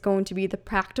do. It's going to be the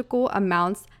practical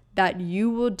amounts that you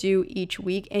will do each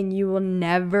week, and you will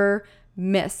never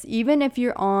miss, even if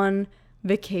you're on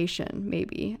vacation,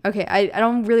 maybe. Okay, I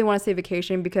don't really want to say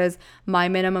vacation because my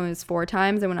minimum is 4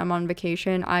 times, and when I'm on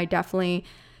vacation, I definitely,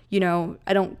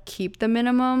 I don't keep the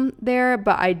minimum there,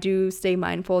 but I do stay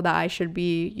mindful that I should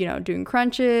be, doing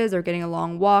crunches or getting a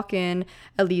long walk in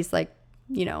at least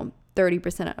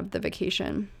 30% of the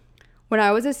vacation. When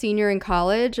I was a senior in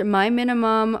college, my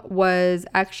minimum was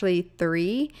actually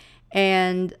 3.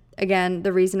 And again,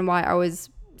 the reason why I was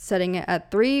setting it at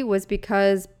 3 was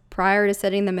because prior to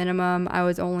setting the minimum, I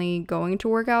was only going to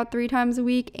work out 3 times a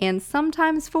week and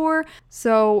sometimes 4.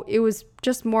 So it was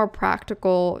just more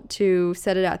practical to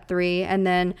set it at 3. And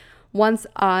then once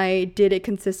I did it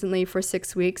consistently for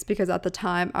 6 weeks, because at the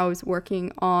time I was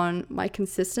working on my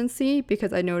consistency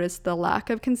because I noticed the lack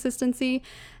of consistency.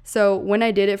 So when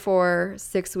I did it for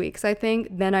 6 weeks, I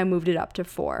think, then I moved it up to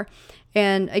 4.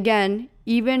 And again,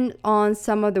 even on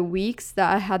some of the weeks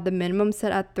that I had the minimum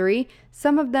set at 3,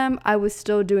 some of them I was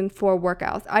still doing 4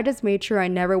 workouts. I just made sure I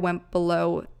never went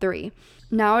below 3.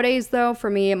 Nowadays, though, for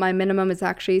me, my minimum is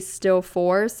actually still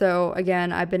 4. So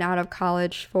again, I've been out of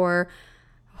college for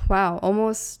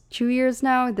almost 2 years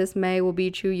now. This May will be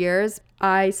 2 years.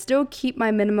 I still keep my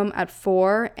minimum at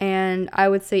 4, and I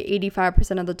would say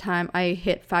 85% of the time I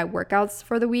hit 5 workouts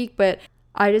for the week, but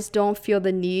I just don't feel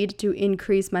the need to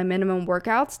increase my minimum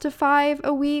workouts to 5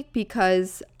 a week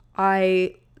because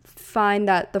I find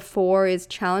that the 4 is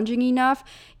challenging enough,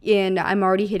 and I'm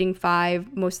already hitting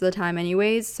 5 most of the time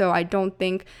anyways, so I don't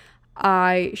think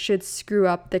I should screw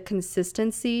up the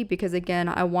consistency because, again,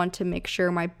 I want to make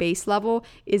sure my base level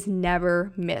is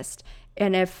never missed.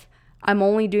 And if I'm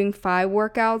only doing 5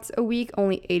 workouts a week,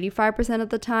 only 85% of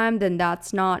the time, then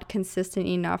that's not consistent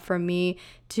enough for me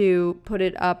to put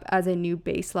it up as a new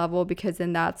base level, because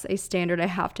then that's a standard I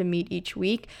have to meet each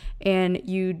week. And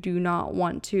you do not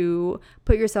want to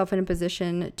put yourself in a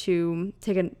position to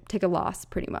take a loss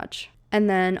pretty much. And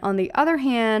then on the other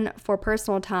hand, for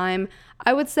personal time,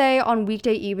 I would say on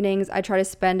weekday evenings, I try to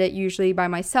spend it usually by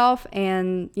myself.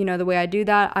 And, the way I do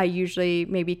that, I usually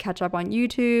maybe catch up on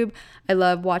YouTube. I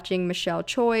love watching Michelle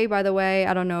Choi, by the way.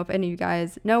 I don't know if any of you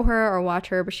guys know her or watch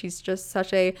her, but she's just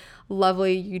such a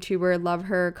lovely YouTuber. Love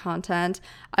her content.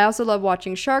 I also love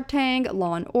watching Shark Tank,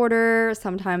 Law and Order.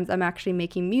 Sometimes I'm actually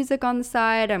making music on the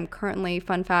side. I'm currently,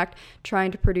 fun fact,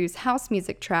 trying to produce house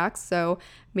music tracks. So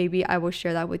maybe I will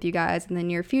share that with you guys in the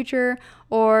near future.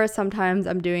 Or sometimes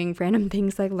I'm doing random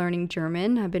things like learning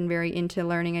German. I've been very into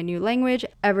learning a new language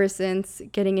ever since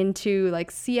getting into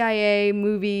CIA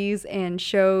movies and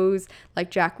shows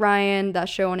like Jack Ryan, that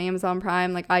show on Amazon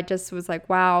Prime. I just was like,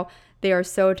 wow, they are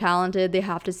so talented. They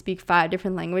have to speak 5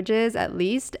 different languages at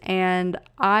least. And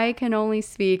I can only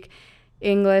speak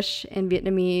English and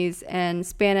Vietnamese and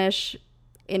Spanish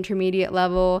intermediate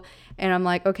level, and I'm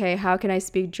like, okay, how can I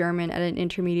speak German at an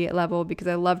intermediate level? Because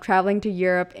I love traveling to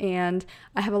Europe and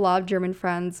I have a lot of German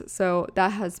friends, so that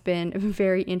has been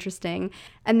very interesting.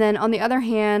 And then on the other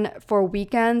hand, for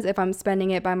weekends, if I'm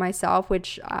spending it by myself,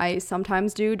 which I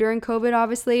sometimes do during COVID,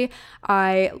 obviously,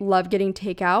 I love getting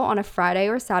takeout on a Friday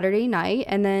or Saturday night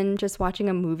and then just watching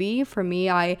a movie. For me,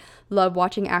 I love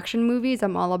watching action movies.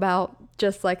 I'm all about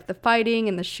just the fighting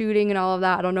and the shooting and all of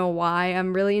that. I don't know why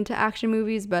I'm really into action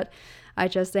movies, but I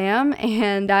just am.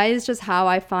 And that is just how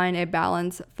I find a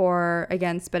balance for,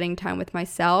 again, spending time with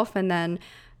myself and then,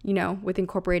 with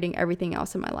incorporating everything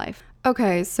else in my life.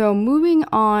 Okay, so moving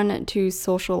on to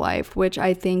social life, which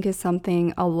I think is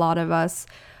something a lot of us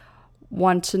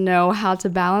want to know how to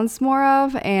balance more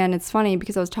of. And it's funny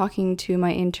because I was talking to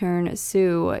my intern,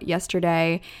 Sue,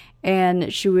 yesterday,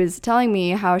 and she was telling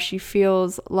me how she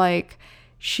feels like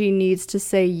she needs to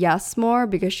say yes more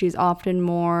because she's often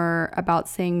more about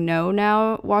saying no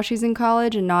now while she's in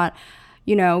college and not,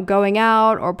 going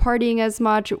out or partying as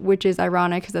much, which is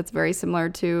ironic because that's very similar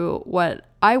to what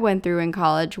I went through in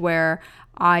college, where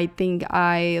I think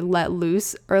I let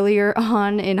loose earlier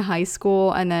on in high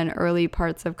school and then early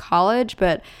parts of college.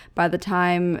 But by the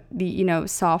time the,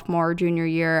 sophomore, junior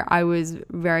year, I was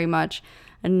very much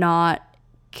not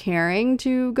caring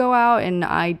to go out, and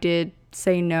I did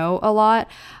say no a lot.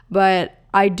 But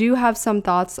I do have some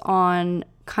thoughts on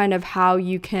kind of how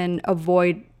you can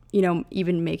avoid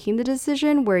even making the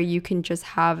decision, where you can just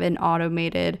have an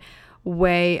automated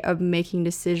way of making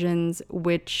decisions,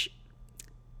 which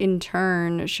in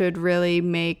turn should really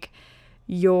make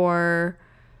your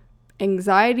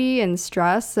anxiety and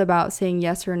stress about saying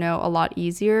yes or no a lot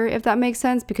easier, if that makes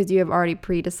sense, because you have already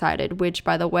pre-decided, which,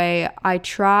 by the way, I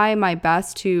try my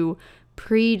best to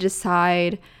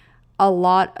pre-decide a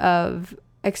lot of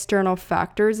external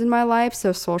factors in my life.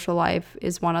 So social life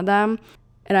is one of them.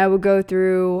 And I would go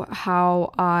through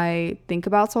how I think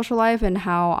about social life and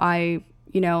how I,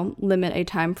 limit a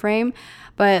time frame.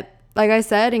 But like I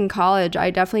said, in college,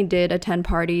 I definitely did attend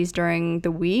parties during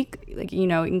the week,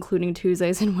 including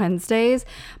Tuesdays and Wednesdays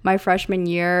my freshman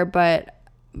year. But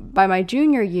by my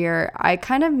junior year, I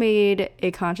kind of made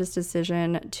a conscious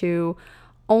decision to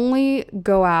only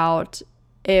go out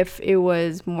if it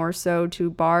was more so to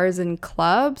bars and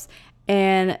clubs.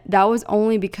 And that was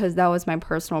only because that was my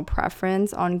personal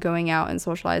preference on going out and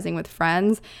socializing with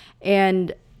friends.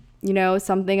 And,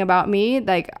 something about me,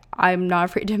 like, I'm not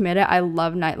afraid to admit it, I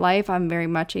love nightlife. I'm very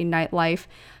much a nightlife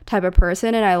type of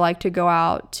person, and I like to go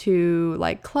out to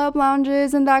like club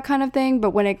lounges and that kind of thing.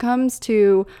 But when it comes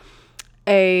to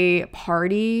a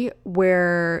party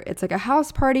where it's like a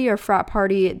house party or frat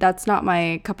party, that's not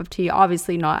my cup of tea.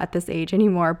 Obviously not at this age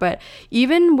anymore. But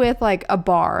even with like a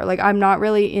bar, like, I'm not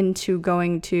really into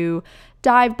going to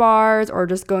dive bars or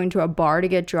just going to a bar to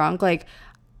get drunk. Like,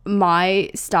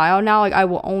 my style now, like, I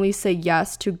will only say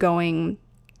yes to going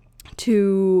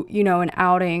to, an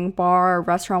outing, bar,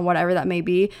 restaurant, whatever that may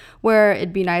be, where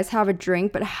it'd be nice to have a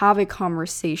drink, but have a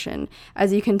conversation.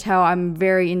 As you can tell, I'm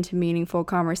very into meaningful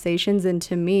conversations. And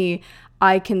to me,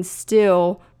 I can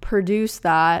still produce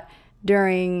that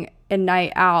during a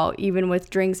night out, even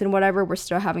with drinks and whatever. We're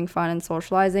still having fun and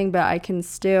socializing, but I can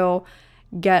still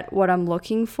get what I'm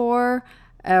looking for,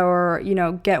 or,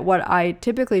 get what I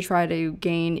typically try to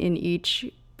gain in each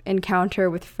encounter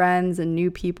with friends and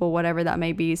new people, whatever that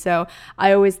may be. So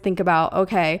I always think about,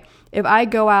 okay, if I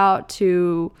go out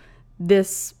to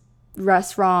this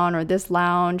restaurant or this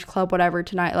lounge, club, whatever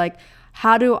tonight, like,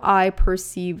 how do I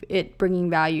perceive it bringing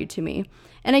value to me?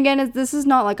 And again, this is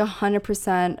not like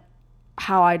 100%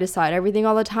 how I decide everything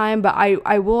all the time, but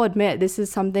I will admit this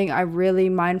is something I really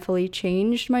mindfully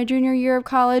changed my junior year of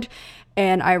college,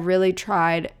 and I really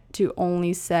tried to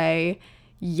only say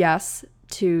yes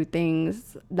to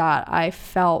things that I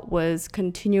felt was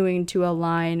continuing to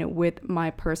align with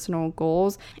my personal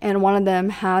goals. And one of them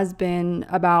has been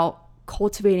about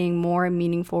cultivating more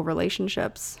meaningful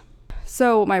relationships.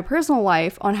 So my personal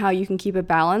life on how you can keep a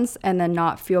balance and then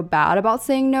not feel bad about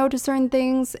saying no to certain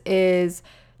things is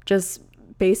just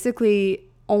basically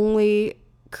only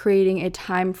creating a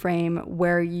time frame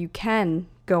where you can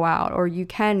go out or you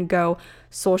can go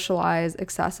socialize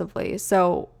excessively.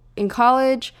 So in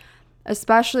college,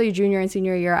 especially junior and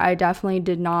senior year, I definitely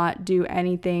did not do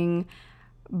anything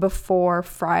before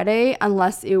Friday,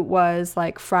 unless it was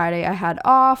like Friday I had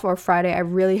off or Friday I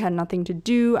really had nothing to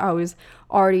do. I was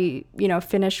already,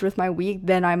 finished with my week.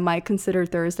 Then I might consider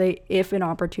Thursday if an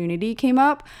opportunity came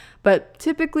up. But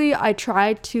typically I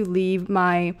try to leave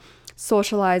my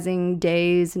socializing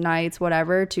days, nights,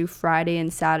 whatever, to Friday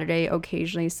and Saturday,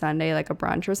 occasionally Sunday, like a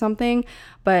brunch or something.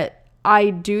 But I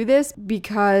do this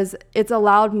because it's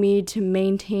allowed me to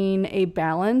maintain a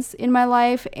balance in my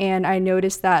life. And I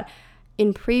noticed that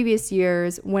in previous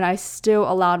years, when I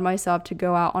still allowed myself to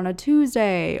go out on a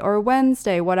Tuesday or a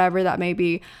Wednesday, whatever that may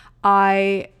be,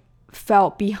 I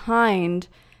felt behind,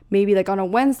 maybe like on a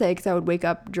Wednesday, because I would wake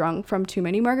up drunk from too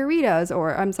many margaritas,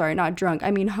 or I'm sorry, not drunk, I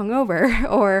mean hungover,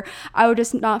 or I would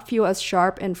just not feel as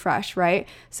sharp and fresh, right?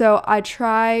 So I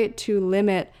try to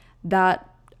limit that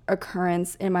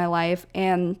occurrence in my life,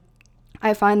 and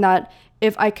I find that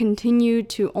if I continue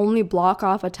to only block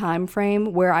off a time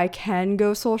frame where I can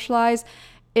go socialize,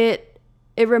 it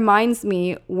reminds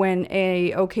me when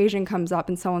a occasion comes up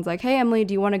and someone's like, hey, Emily,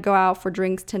 do you want to go out for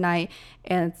drinks tonight?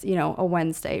 And it's, a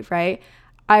Wednesday, right?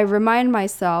 I remind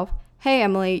myself, hey,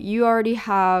 Emily, you already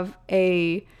have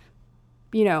a,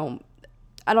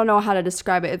 I don't know how to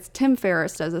describe it. It's Tim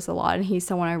Ferriss does this a lot, and he's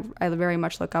someone I very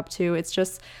much look up to. It's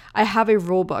just, I have a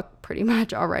rule book pretty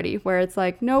much already where it's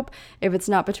like, nope, if it's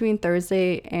not between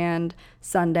Thursday and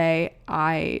Sunday,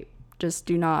 I just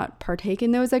do not partake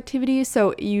in those activities.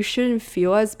 So you shouldn't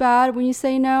feel as bad when you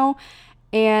say no.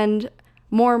 And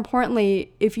more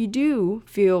importantly, if you do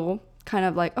feel kind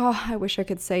of like, oh, I wish I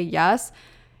could say yes,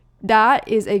 that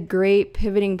is a great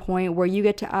pivoting point where you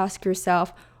get to ask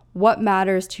yourself, what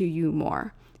matters to you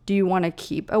more? Do you want to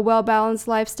keep a well-balanced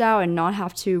lifestyle and not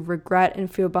have to regret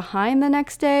and feel behind the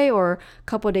next day or a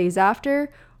couple days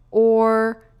after?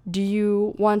 Or do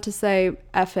you want to say,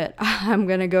 F it, I'm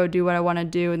going to go do what I want to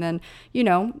do and then,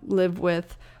 live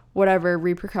with whatever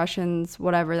repercussions,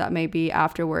 whatever that may be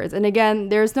afterwards? And again,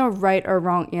 there's no right or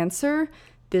wrong answer.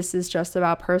 This is just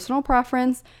about personal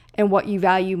preference and what you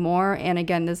value more. And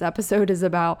again, this episode is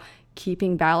about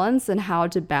keeping balance and how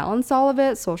to balance all of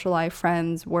it: social life,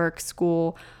 friends, work,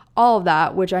 school, all of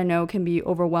that, which I know can be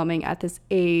overwhelming at this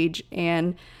age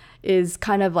and is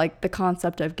kind of like the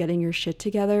concept of getting your shit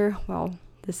together. Well,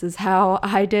 this is how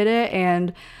I did it,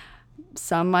 and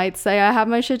some might say I have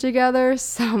my shit together.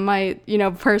 Some might,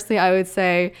 personally, I would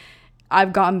say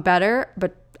I've gotten better,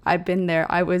 but I've been there.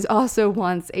 I was also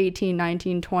once 18,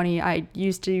 19, 20. I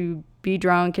used to be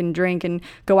drunk and drink and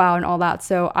go out and all that.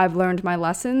 So I've learned my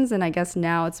lessons, and I guess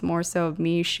now it's more so of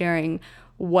me sharing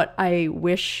what I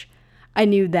wish I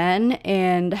knew then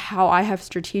and how I have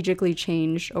strategically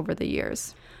changed over the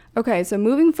years. Okay, so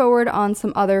moving forward on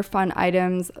some other fun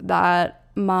items that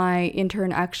my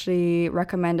intern actually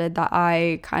recommended that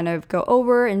I kind of go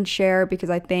over and share, because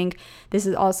I think this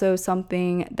is also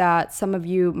something that some of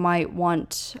you might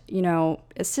want,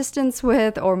 assistance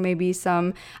with, or maybe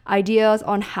some ideas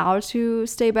on how to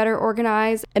stay better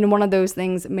organized. And one of those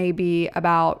things may be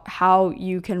about how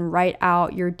you can write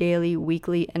out your daily,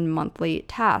 weekly, and monthly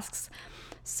tasks.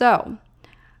 So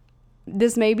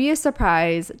this may be a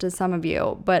surprise to some of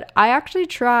you, but I actually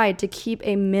tried to keep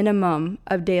a minimum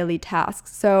of daily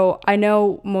tasks. So I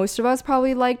know most of us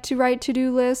probably like to write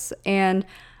to-do lists, and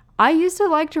I used to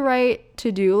like to write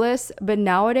to-do lists, but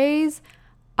nowadays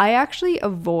I actually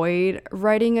avoid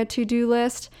writing a to-do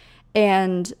list.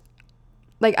 And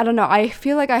I don't know, I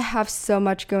feel like I have so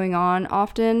much going on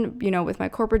often, with my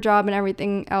corporate job and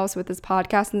everything else, with this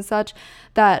podcast and such,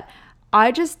 that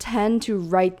I just tend to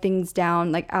write things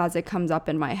down as it comes up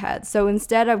in my head. So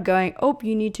instead of going, oh,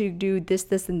 you need to do this,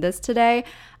 this, and this today,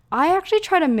 I actually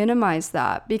try to minimize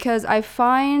that, because I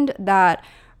find that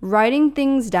writing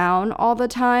things down all the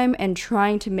time and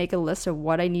trying to make a list of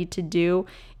what I need to do,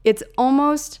 it's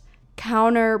almost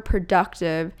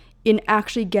counterproductive in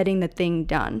actually getting the thing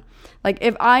done.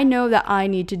 If I know that I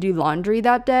need to do laundry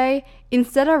that day,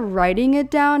 instead of writing it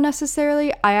down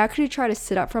necessarily, I actually try to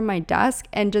sit up from my desk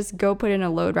and just go put in a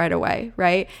load right away,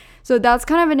 right? So that's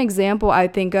kind of an example I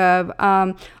think of.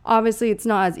 Obviously, it's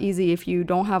not as easy if you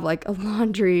don't have a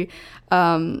laundry,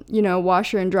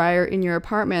 washer and dryer in your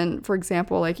apartment. For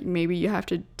example, maybe you have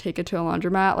to take it to a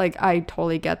laundromat. I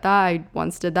totally get that. I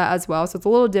once did that as well. So it's a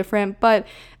little different. But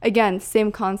again,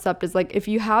 same concept is if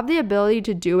you have the ability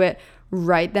to do it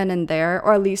right then and there,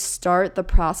 or at least start the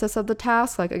process of the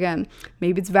task. Again,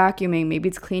 maybe it's vacuuming, maybe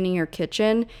it's cleaning your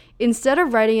kitchen. Instead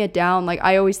of writing it down,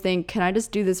 I always think, can I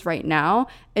just do this right now?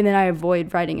 And then I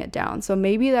avoid writing it down. So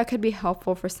maybe that could be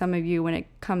helpful for some of you when it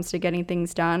comes to getting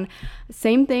things done.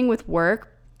 Same thing with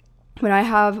work. When I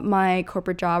have my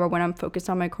corporate job, or when I'm focused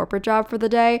on my corporate job for the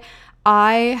day,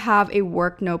 I have a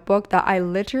work notebook that I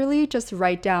literally just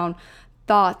write down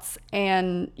thoughts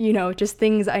and, just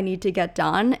things I need to get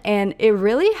done. And it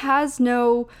really has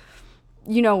no,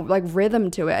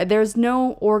 rhythm to it. There's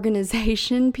no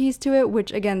organization piece to it,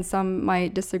 which again, some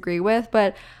might disagree with,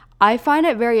 but I find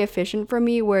it very efficient for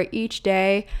me, where each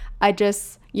day I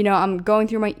just, I'm going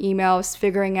through my emails,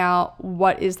 figuring out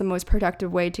what is the most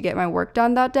productive way to get my work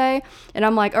done that day. And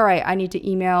I'm like, all right, I need to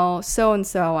email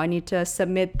so-and-so. I need to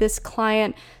submit this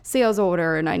client sales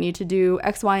order, and I need to do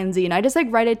X, Y, and Z. And I just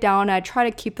write it down. And I try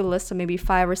to keep the list of maybe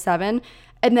 5 or 7.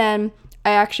 And then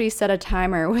I actually set a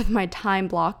timer with my time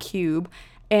block cube.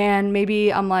 And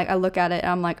maybe I look at it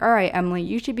and I'm like, all right, Emily,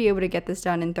 you should be able to get this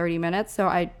done in 30 minutes. So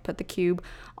I put the cube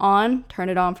on, turn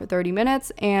it on for 30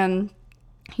 minutes, and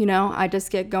I just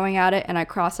get going at it and I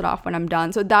cross it off when I'm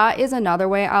done. So that is another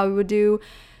way I would do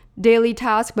daily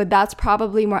tasks, but that's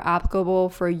probably more applicable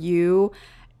for you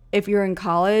if you're in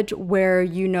college, where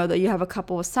you know that you have a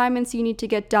couple assignments you need to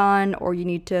get done, or you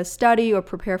need to study or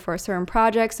prepare for a certain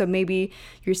project. So maybe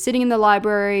you're sitting in the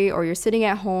library or you're sitting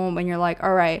at home and you're like,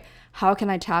 all right, how can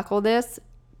I tackle this?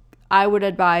 I would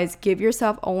advise give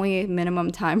yourself only a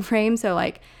minimum time frame. So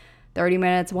 30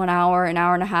 minutes, 1 hour, an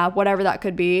hour and a half, whatever that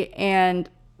could be, and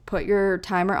put your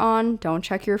timer on. Don't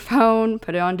check your phone,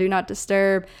 put it on do not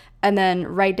disturb, and then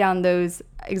write down those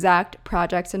exact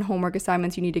projects and homework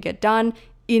assignments you need to get done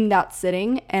in that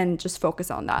sitting, and just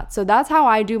focus on that. So that's how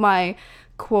I do my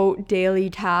quote daily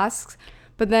tasks.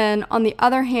 But then on the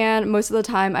other hand, most of the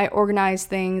time I organize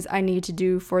things I need to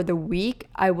do for the week.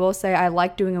 I will say I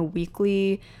like doing a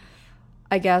weekly,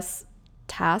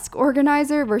 task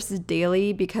organizer versus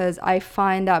daily, because I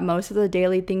find that most of the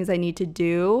daily things I need to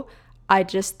do, I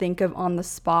just think of on the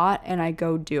spot and I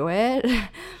go do it.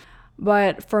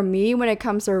 But for me, when it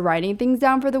comes to writing things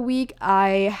down for the week,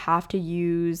 I have to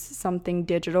use something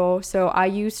digital. So I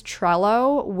use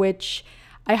Trello, which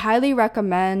I highly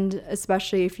recommend,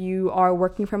 especially if you are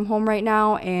working from home right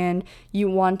now and you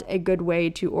want a good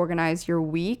way to organize your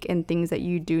week and things that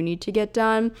you do need to get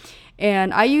done.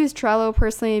 And I use Trello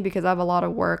personally because I have a lot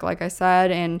of work, like I said,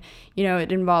 and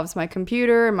it involves my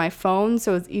computer and my phone,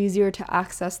 so it's easier to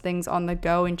access things on the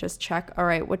go and just check, all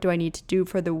right, what do I need to do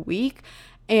for the week?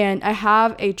 And I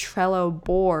have a Trello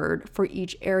board for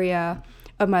each area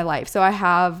of my life. So I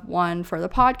have one for the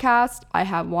podcast. I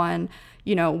have one,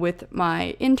 with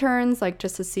my interns, like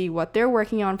just to see what they're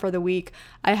working on for the week.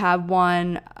 I have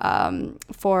one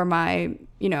for my,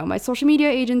 my social media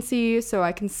agency, so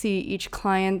I can see each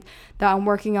client that I'm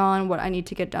working on, what I need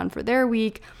to get done for their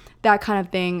week, that kind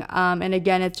of thing. And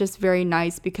again, it's just very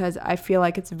nice because I feel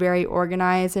like it's very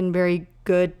organized and very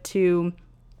good to,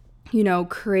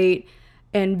 create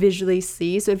and visually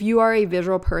see. So if you are a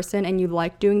visual person and you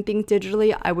like doing things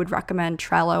digitally, I would recommend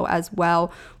Trello as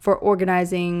well for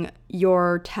organizing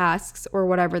your tasks or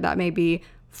whatever that may be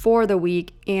for the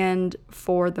week and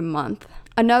for the month.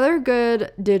 Another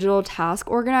good digital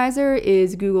task organizer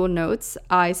is Google Notes.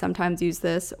 I sometimes use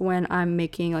this when I'm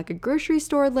making like a grocery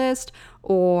store list,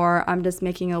 or I'm just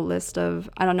making a list of,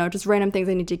 just random things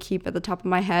I need to keep at the top of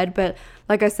my head. But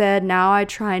like I said, now I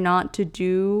try not to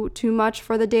do too much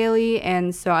for the daily,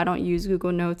 and so I don't use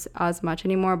Google Notes as much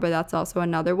anymore, but that's also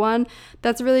another one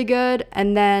that's really good.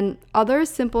 And then other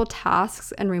simple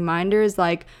tasks and reminders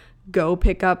like go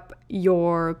pick up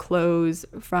your clothes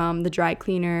from the dry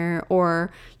cleaner,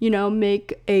 or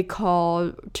make a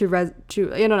call to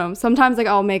sometimes like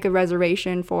I'll make a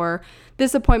reservation for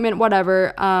this appointment,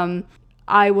 whatever.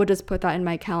 I will just put that in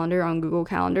my calendar on Google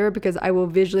Calendar because I will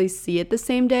visually see it the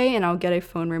same day, and I'll get a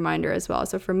phone reminder as well.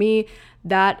 So for me,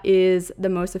 that is the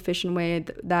most efficient way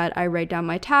that I write down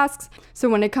my tasks. So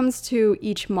when it comes to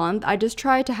each month, I just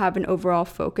try to have an overall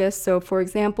focus. So for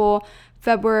example,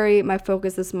 February, my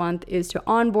focus this month is to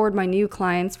onboard my new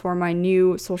clients for my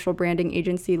new social branding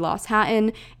agency, Lost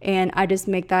Hatton. And I just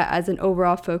make that as an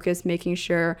overall focus, making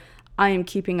sure I am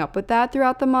keeping up with that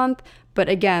throughout the month. But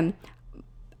again,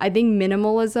 I think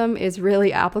minimalism is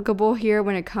really applicable here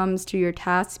when it comes to your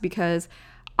tasks, because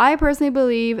I personally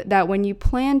believe that when you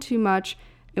plan too much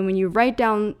and when you write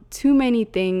down too many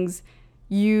things,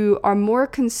 you are more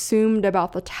consumed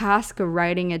about the task of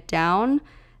writing it down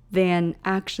than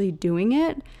actually doing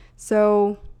it.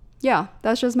 So yeah,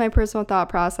 that's just my personal thought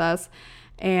process,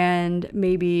 and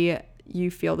maybe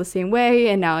you feel the same way,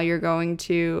 and now you're going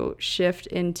to shift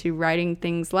into writing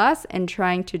things less and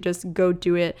trying to just go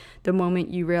do it the moment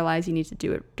you realize you need to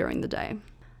do it during the day.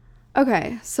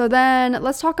 Okay, so then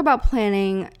let's talk about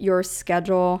planning your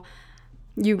schedule.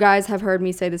 You guys have heard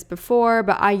me say this before,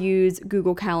 but I use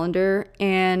Google Calendar,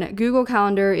 and Google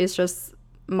Calendar is just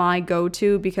my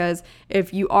go-to because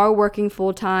if you are working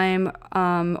full-time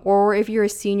or if you're a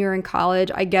senior in college,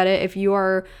 I get it. If you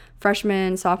are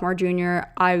freshman, sophomore,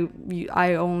 junior, I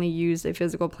only used a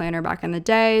physical planner back in the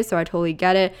day, so I totally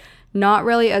get it. Not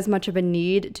really as much of a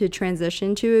need to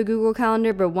transition to a Google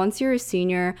Calendar, but once you're a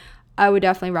senior, I would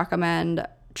definitely recommend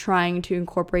trying to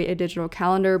incorporate a digital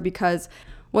calendar, because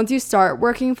once you start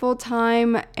working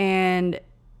full-time and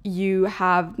you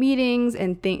have meetings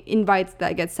and invites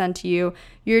that get sent to you,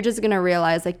 you're just gonna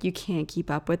realize like you can't keep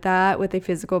up with that with a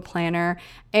physical planner.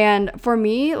 And for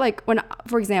me, like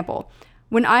for example,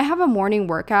 when I have a morning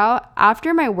workout,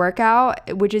 after my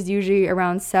workout, which is usually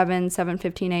around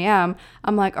 7:15 a.m.,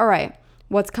 I'm like, all right,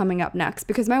 what's coming up next?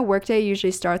 Because my workday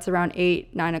usually starts around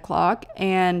 8-9 o'clock,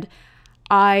 and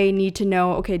I need to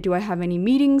know, okay, do I have any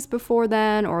meetings before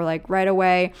then or like right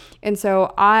away? And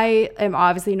so I am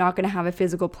obviously not going to have a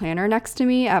physical planner next to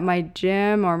me at my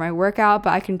gym or my workout,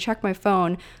 but I can check my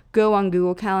phone, go on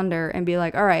Google Calendar and be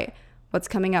like, all right, what's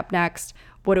coming up next?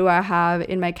 What do I have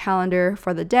in my calendar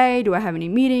for the day? Do I have any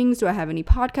meetings? Do I have any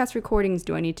podcast recordings?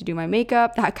 Do I need to do my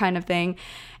makeup? That kind of thing.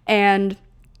 And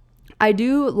I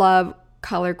do love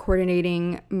color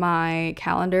coordinating my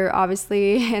calendar,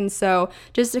 obviously. And so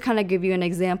just to kind of give you an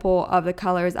example of the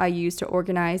colors I use to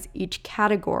organize each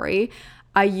category,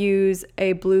 I use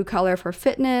a blue color for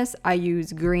fitness. I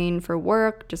use green for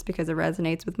work just because it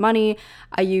resonates with money.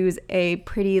 I use a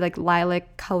pretty like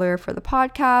lilac color for the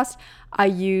podcast. I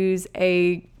use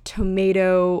a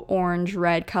tomato, orange,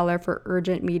 red color for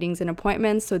urgent meetings and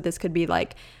appointments. So this could be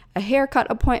like a haircut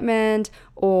appointment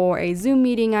or a Zoom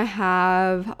meeting I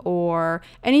have, or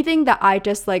anything that I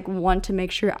just like want to make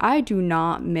sure I do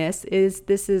not miss.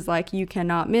 This is like, you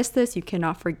cannot miss this, you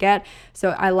cannot forget. So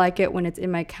I like it when it's in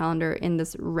my calendar in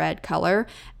this red color.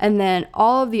 And then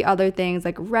all of the other things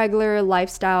like regular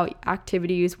lifestyle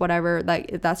activities, whatever,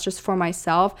 like that's just for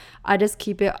myself. I just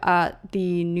keep it at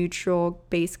the neutral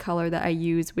base color that I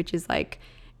use, which is like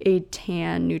a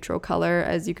tan neutral color.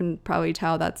 As you can probably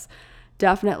tell, that's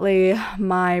definitely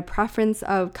my preference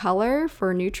of color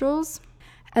for neutrals.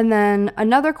 And then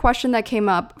another question that came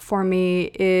up for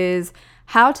me is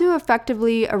how to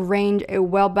effectively arrange a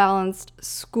well-balanced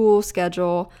school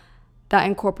schedule that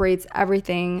incorporates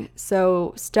everything.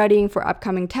 So studying for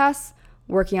upcoming tests,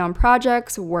 working on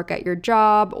projects, work at your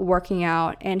job, working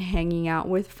out, and hanging out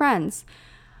with friends.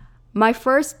 My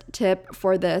first tip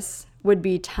for this would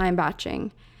be time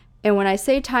batching. And when I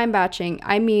say time batching,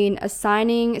 I mean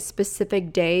assigning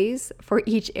specific days for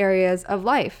each areas of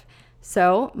life.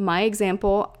 So my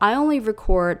example, I only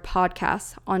record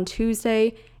podcasts on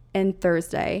Tuesday and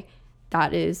Thursday.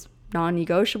 That is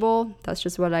non-negotiable. That's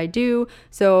just what I do.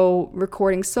 So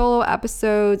recording solo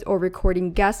episodes or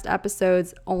recording guest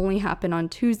episodes only happen on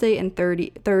Tuesday and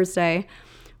Thursday,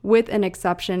 with an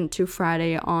exception to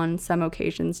Friday on some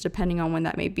occasions, depending on when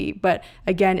that may be. But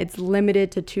again, it's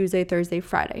limited to Tuesday, Thursday,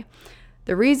 Friday.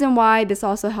 The reason why this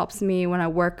also helps me when I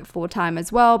work full time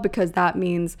as well, because that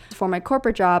means for my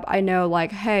corporate job, I know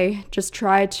like, hey, just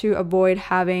try to avoid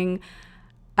having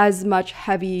as much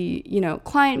heavy,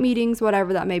 client meetings,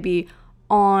 whatever that may be,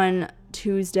 on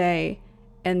Tuesday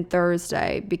and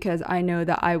Thursday, because I know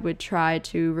that I would try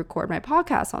to record my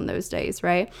podcast on those days,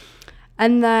 right?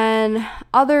 And then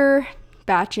other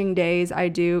batching days I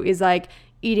do is like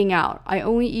eating out. I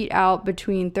only eat out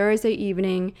between Thursday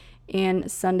evening and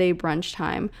Sunday brunch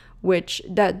time, which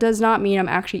that does not mean I'm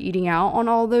actually eating out on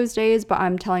all those days, but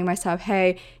I'm telling myself,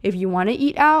 hey, if you want to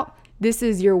eat out, this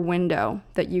is your window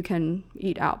that you can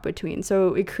eat out between.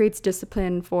 So it creates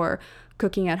discipline for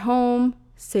cooking at home,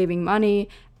 saving money,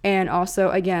 and also,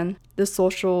 again, the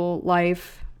social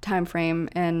life time frame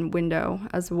and window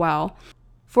as well.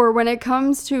 For when it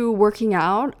comes to working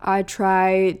out, I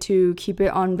try to keep it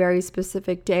on very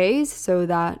specific days so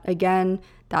that, again,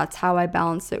 that's how I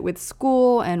balance it with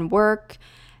school and work.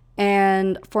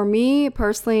 And for me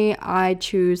personally, I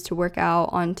choose to work out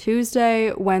on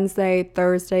Tuesday, Wednesday,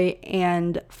 Thursday,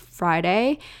 and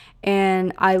Friday.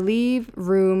 And I leave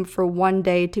room for one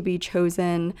day to be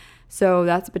chosen. So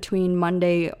that's between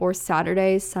Monday or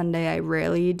Saturday. Sunday, I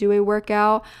rarely do a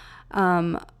workout.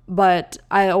 But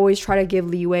I always try to give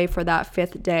leeway for that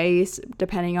fifth day,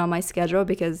 depending on my schedule,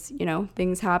 because,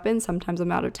 things happen. Sometimes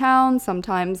I'm out of town.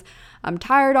 Sometimes I'm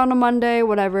tired on a Monday,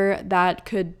 whatever that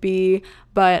could be.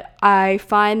 But I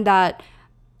find that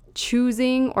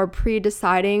choosing or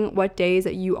pre-deciding what days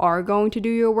that you are going to do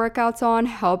your workouts on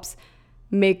helps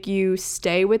make you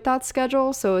stay with that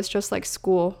schedule. So it's just like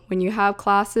school. When you have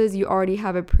classes, you already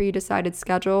have a pre-decided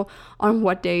schedule on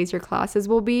what days your classes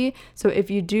will be. So if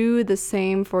you do the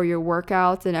same for your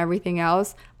workouts and everything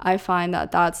else, I find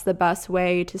that that's the best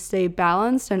way to stay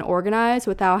balanced and organized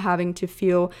without having to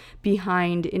feel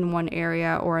behind in one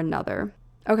area or another.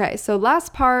 Okay, so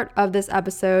last part of this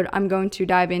episode, I'm going to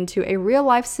dive into a real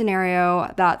life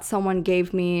scenario that someone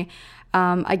gave me,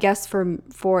 I guess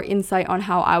for insight on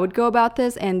how I would go about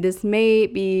this, and this may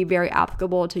be very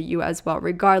applicable to you as well,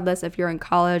 regardless if you're in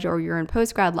college or you're in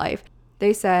post-grad life.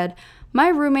 They said, my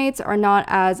roommates are not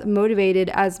as motivated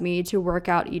as me to work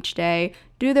out each day,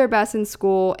 do their best in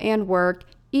school and work,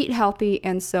 eat healthy,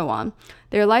 and so on.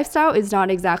 Their lifestyle is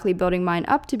not exactly building mine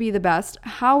up to be the best.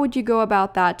 How would you go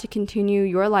about that to continue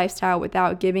your lifestyle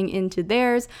without giving in to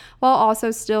theirs, while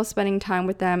also still spending time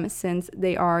with them since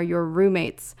they are your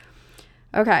roommates?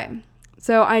 Okay,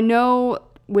 so I know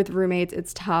with roommates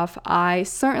it's tough. I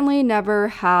certainly never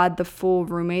had the full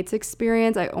roommates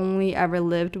experience. I only ever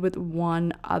lived with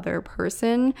one other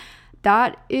person.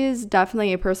 That is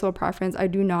definitely a personal preference. I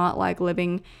do not like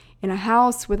living in a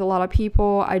house with a lot of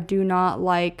people. I do not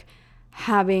like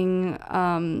having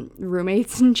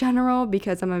roommates in general,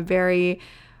 because I'm a very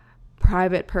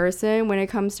private person when it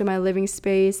comes to my living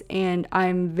space, and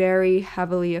I'm very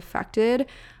heavily affected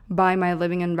by my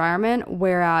living environment,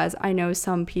 whereas I know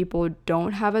some people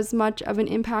don't have as much of an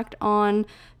impact on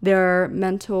their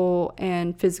mental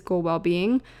and physical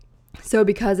well-being. So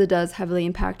because it does heavily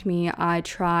impact me, I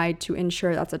try to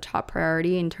ensure that's a top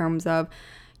priority in terms of,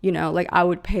 like I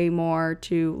would pay more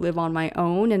to live on my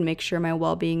own and make sure my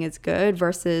well-being is good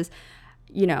versus,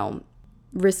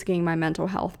 risking my mental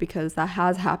health, because that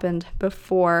has happened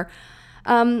before.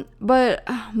 But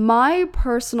my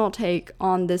personal take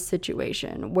on this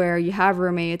situation where you have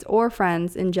roommates or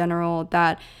friends in general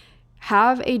that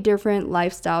have a different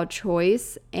lifestyle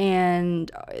choice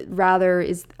and rather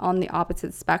is on the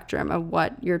opposite spectrum of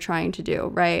what you're trying to do,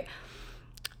 right?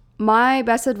 My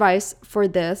best advice for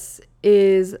this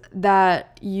is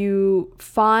that you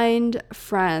find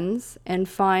friends and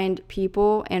find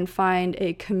people and find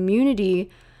a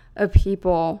community of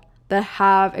people that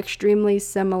have extremely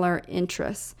similar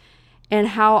interests. And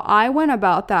how I went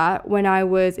about that when I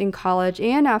was in college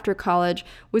and after college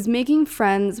was making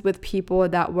friends with people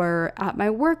that were at my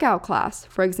workout class,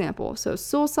 for example. So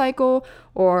SoulCycle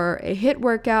or a HIIT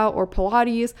workout or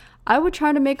Pilates, I would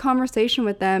try to make conversation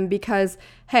with them because,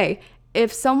 hey,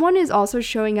 if someone is also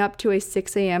showing up to a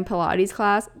 6 a.m. Pilates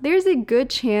class, there's a good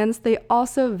chance they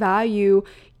also value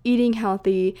eating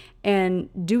healthy and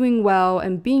doing well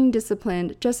and being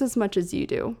disciplined just as much as you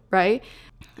do, right?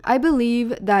 I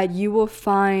believe that you will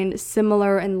find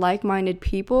similar and like-minded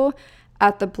people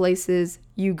at the places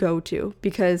you go to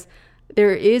because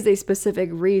there is a specific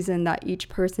reason that each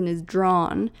person is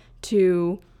drawn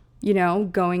to,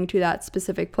 going to that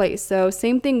specific place. So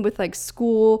same thing with like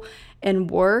school and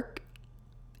work.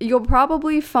 You'll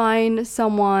probably find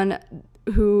someone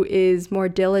who is more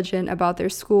diligent about their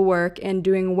schoolwork and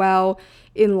doing well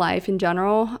in life in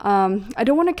general. I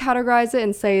don't want to categorize it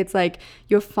and say it's like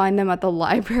you'll find them at the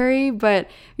library, but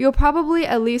you'll probably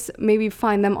at least maybe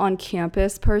find them on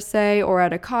campus per se or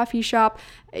at a coffee shop.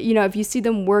 If you see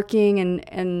them working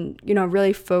and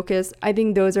really focused, I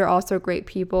think those are also great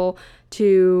people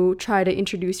to try to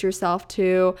introduce yourself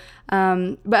to.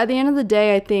 But at the end of the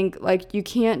day, I think like you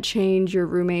can't change your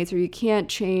roommates or you can't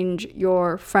change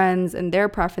your friends and their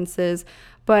preferences,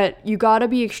 but you got to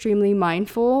be extremely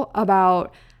mindful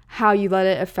about how you let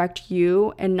it affect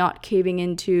you and not caving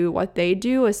into what they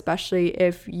do, especially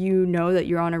if you know that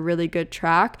you're on a really good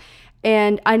track.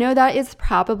 And I know that is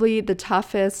probably the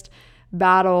toughest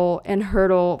battle and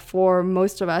hurdle for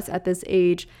most of us at this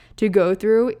age to go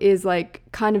through is like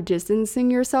kind of distancing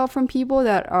yourself from people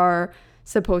that are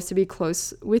supposed to be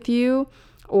close with you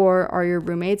or are your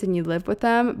roommates and you live with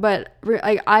them. But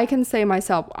I can say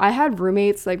myself, I had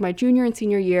roommates like my junior and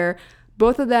senior year.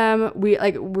 Both of them, we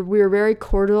were very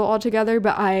cordial all together,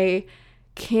 but I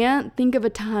can't think of a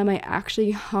time I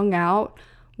actually hung out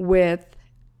with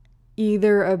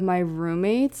either of my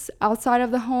roommates outside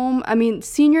of the home. I mean,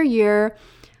 senior year,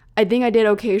 I think I did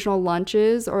occasional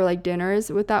lunches or like dinners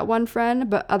with that one friend,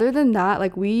 but other than that,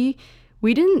 like we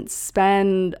didn't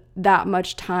spend that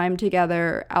much time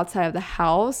together outside of the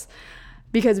house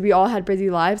because we all had busy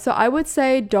lives. So I would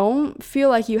say don't feel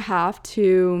like you have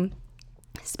to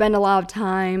spend a lot of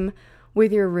time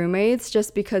with your roommates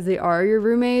just because they are your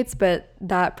roommates, but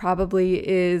that probably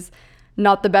is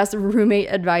not the best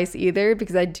roommate advice either,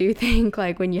 because I do think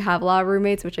like when you have a lot of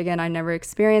roommates, which again I never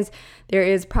experienced, there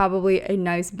is probably a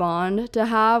nice bond to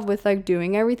have with like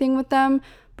doing everything with them.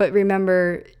 But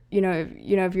remember,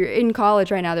 if you're in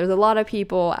college right now, there's a lot of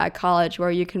people at college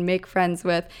where you can make friends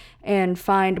with and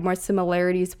find more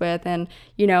similarities with, and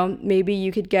maybe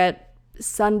you could get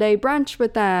Sunday brunch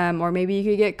with them, or maybe you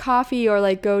could get coffee or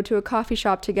like go to a coffee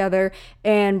shop together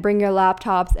and bring your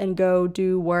laptops and go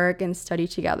do work and study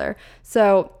together.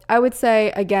 So I would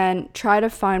say, again, try to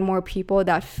find more people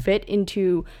that fit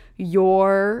into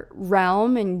your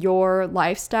realm and your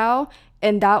lifestyle,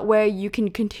 and that way you can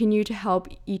continue to help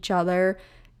each other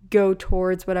go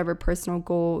towards whatever personal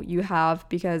goal you have.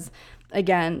 Because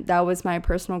again, that was my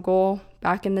personal goal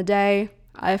back in the day.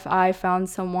 If I found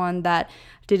someone that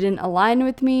didn't align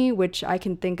with me, which I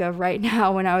can think of right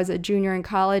now when I was a junior in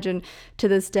college, and to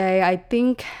this day, I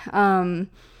think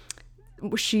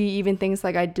she even thinks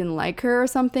like I didn't like her or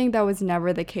something. That was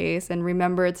never the case. And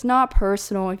remember, it's not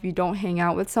personal if you don't hang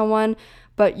out with someone,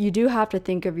 but you do have to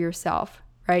think of yourself,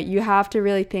 right? You have to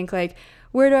really think like,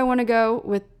 where do I want to go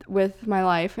with my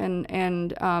life,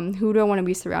 and who do I want to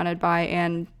be surrounded by?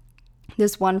 And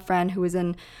this one friend who was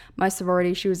in my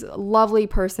sorority, she was a lovely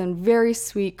person, very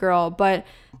sweet girl, but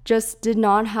just did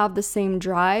not have the same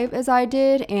drive as I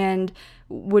did, and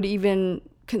would even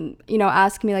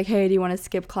ask me like, hey, do you want to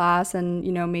skip class and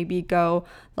maybe go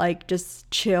like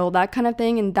just chill, that kind of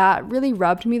thing. And that really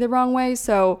rubbed me the wrong way.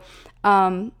 So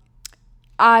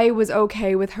I was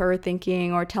okay with her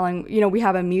thinking or telling, we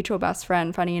have a mutual best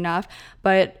friend, funny enough,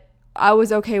 but I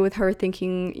was okay with her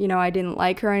thinking, I didn't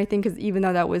like her or anything, because even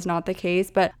though that was not the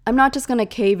case. But I'm not just going to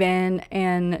cave in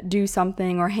and do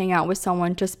something or hang out with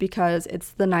someone just because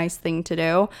it's the nice thing to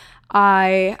do.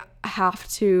 I have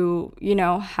to,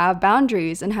 have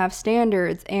boundaries and have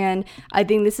standards. And I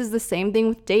think this is the same thing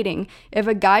with dating. If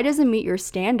a guy doesn't meet your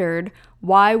standard,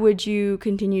 why would you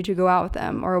continue to go out with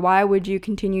them? Or why would you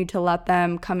continue to let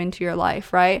them come into your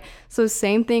life, right? So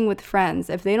same thing with friends.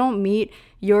 If they don't meet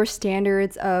your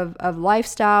standards of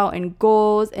lifestyle and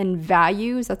goals and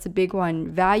values, that's a big one,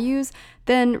 values,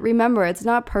 then remember, it's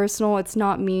not personal, it's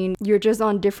not mean. You're just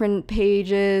on different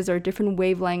pages or different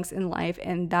wavelengths in life,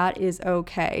 and that is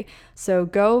okay. So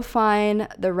go find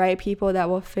the right people that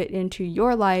will fit into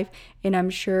your life, and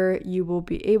I'm sure you will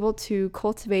be able to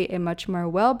cultivate a much more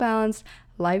well-balanced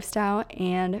lifestyle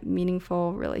and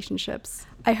meaningful relationships.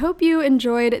 I hope you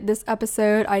enjoyed this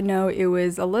episode. I know it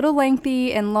was a little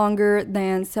lengthy and longer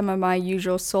than some of my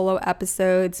usual solo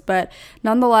episodes, but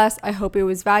nonetheless, I hope it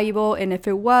was valuable. And if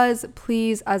it was,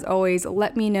 please, as always,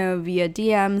 let me know via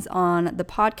DMs on the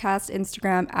podcast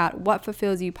Instagram at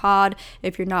WhatFulfillsYouPod.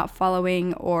 If you're not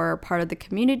following or part of the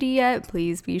community yet,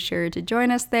 please be sure to join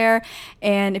us there.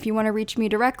 And if you want to reach me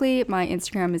directly, my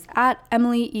Instagram is at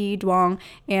Emily E. Duong.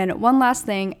 And one last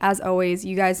thing, as always,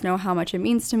 you guys know how much it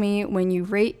means to me when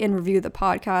you rate and review the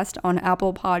podcast on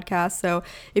Apple Podcasts. So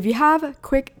if you have a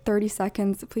quick 30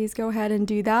 seconds, please go ahead and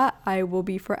do that. I will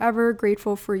be forever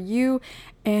grateful for you.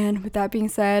 And with that being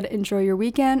said, enjoy your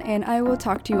weekend, and I will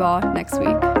talk to you all next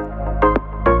week.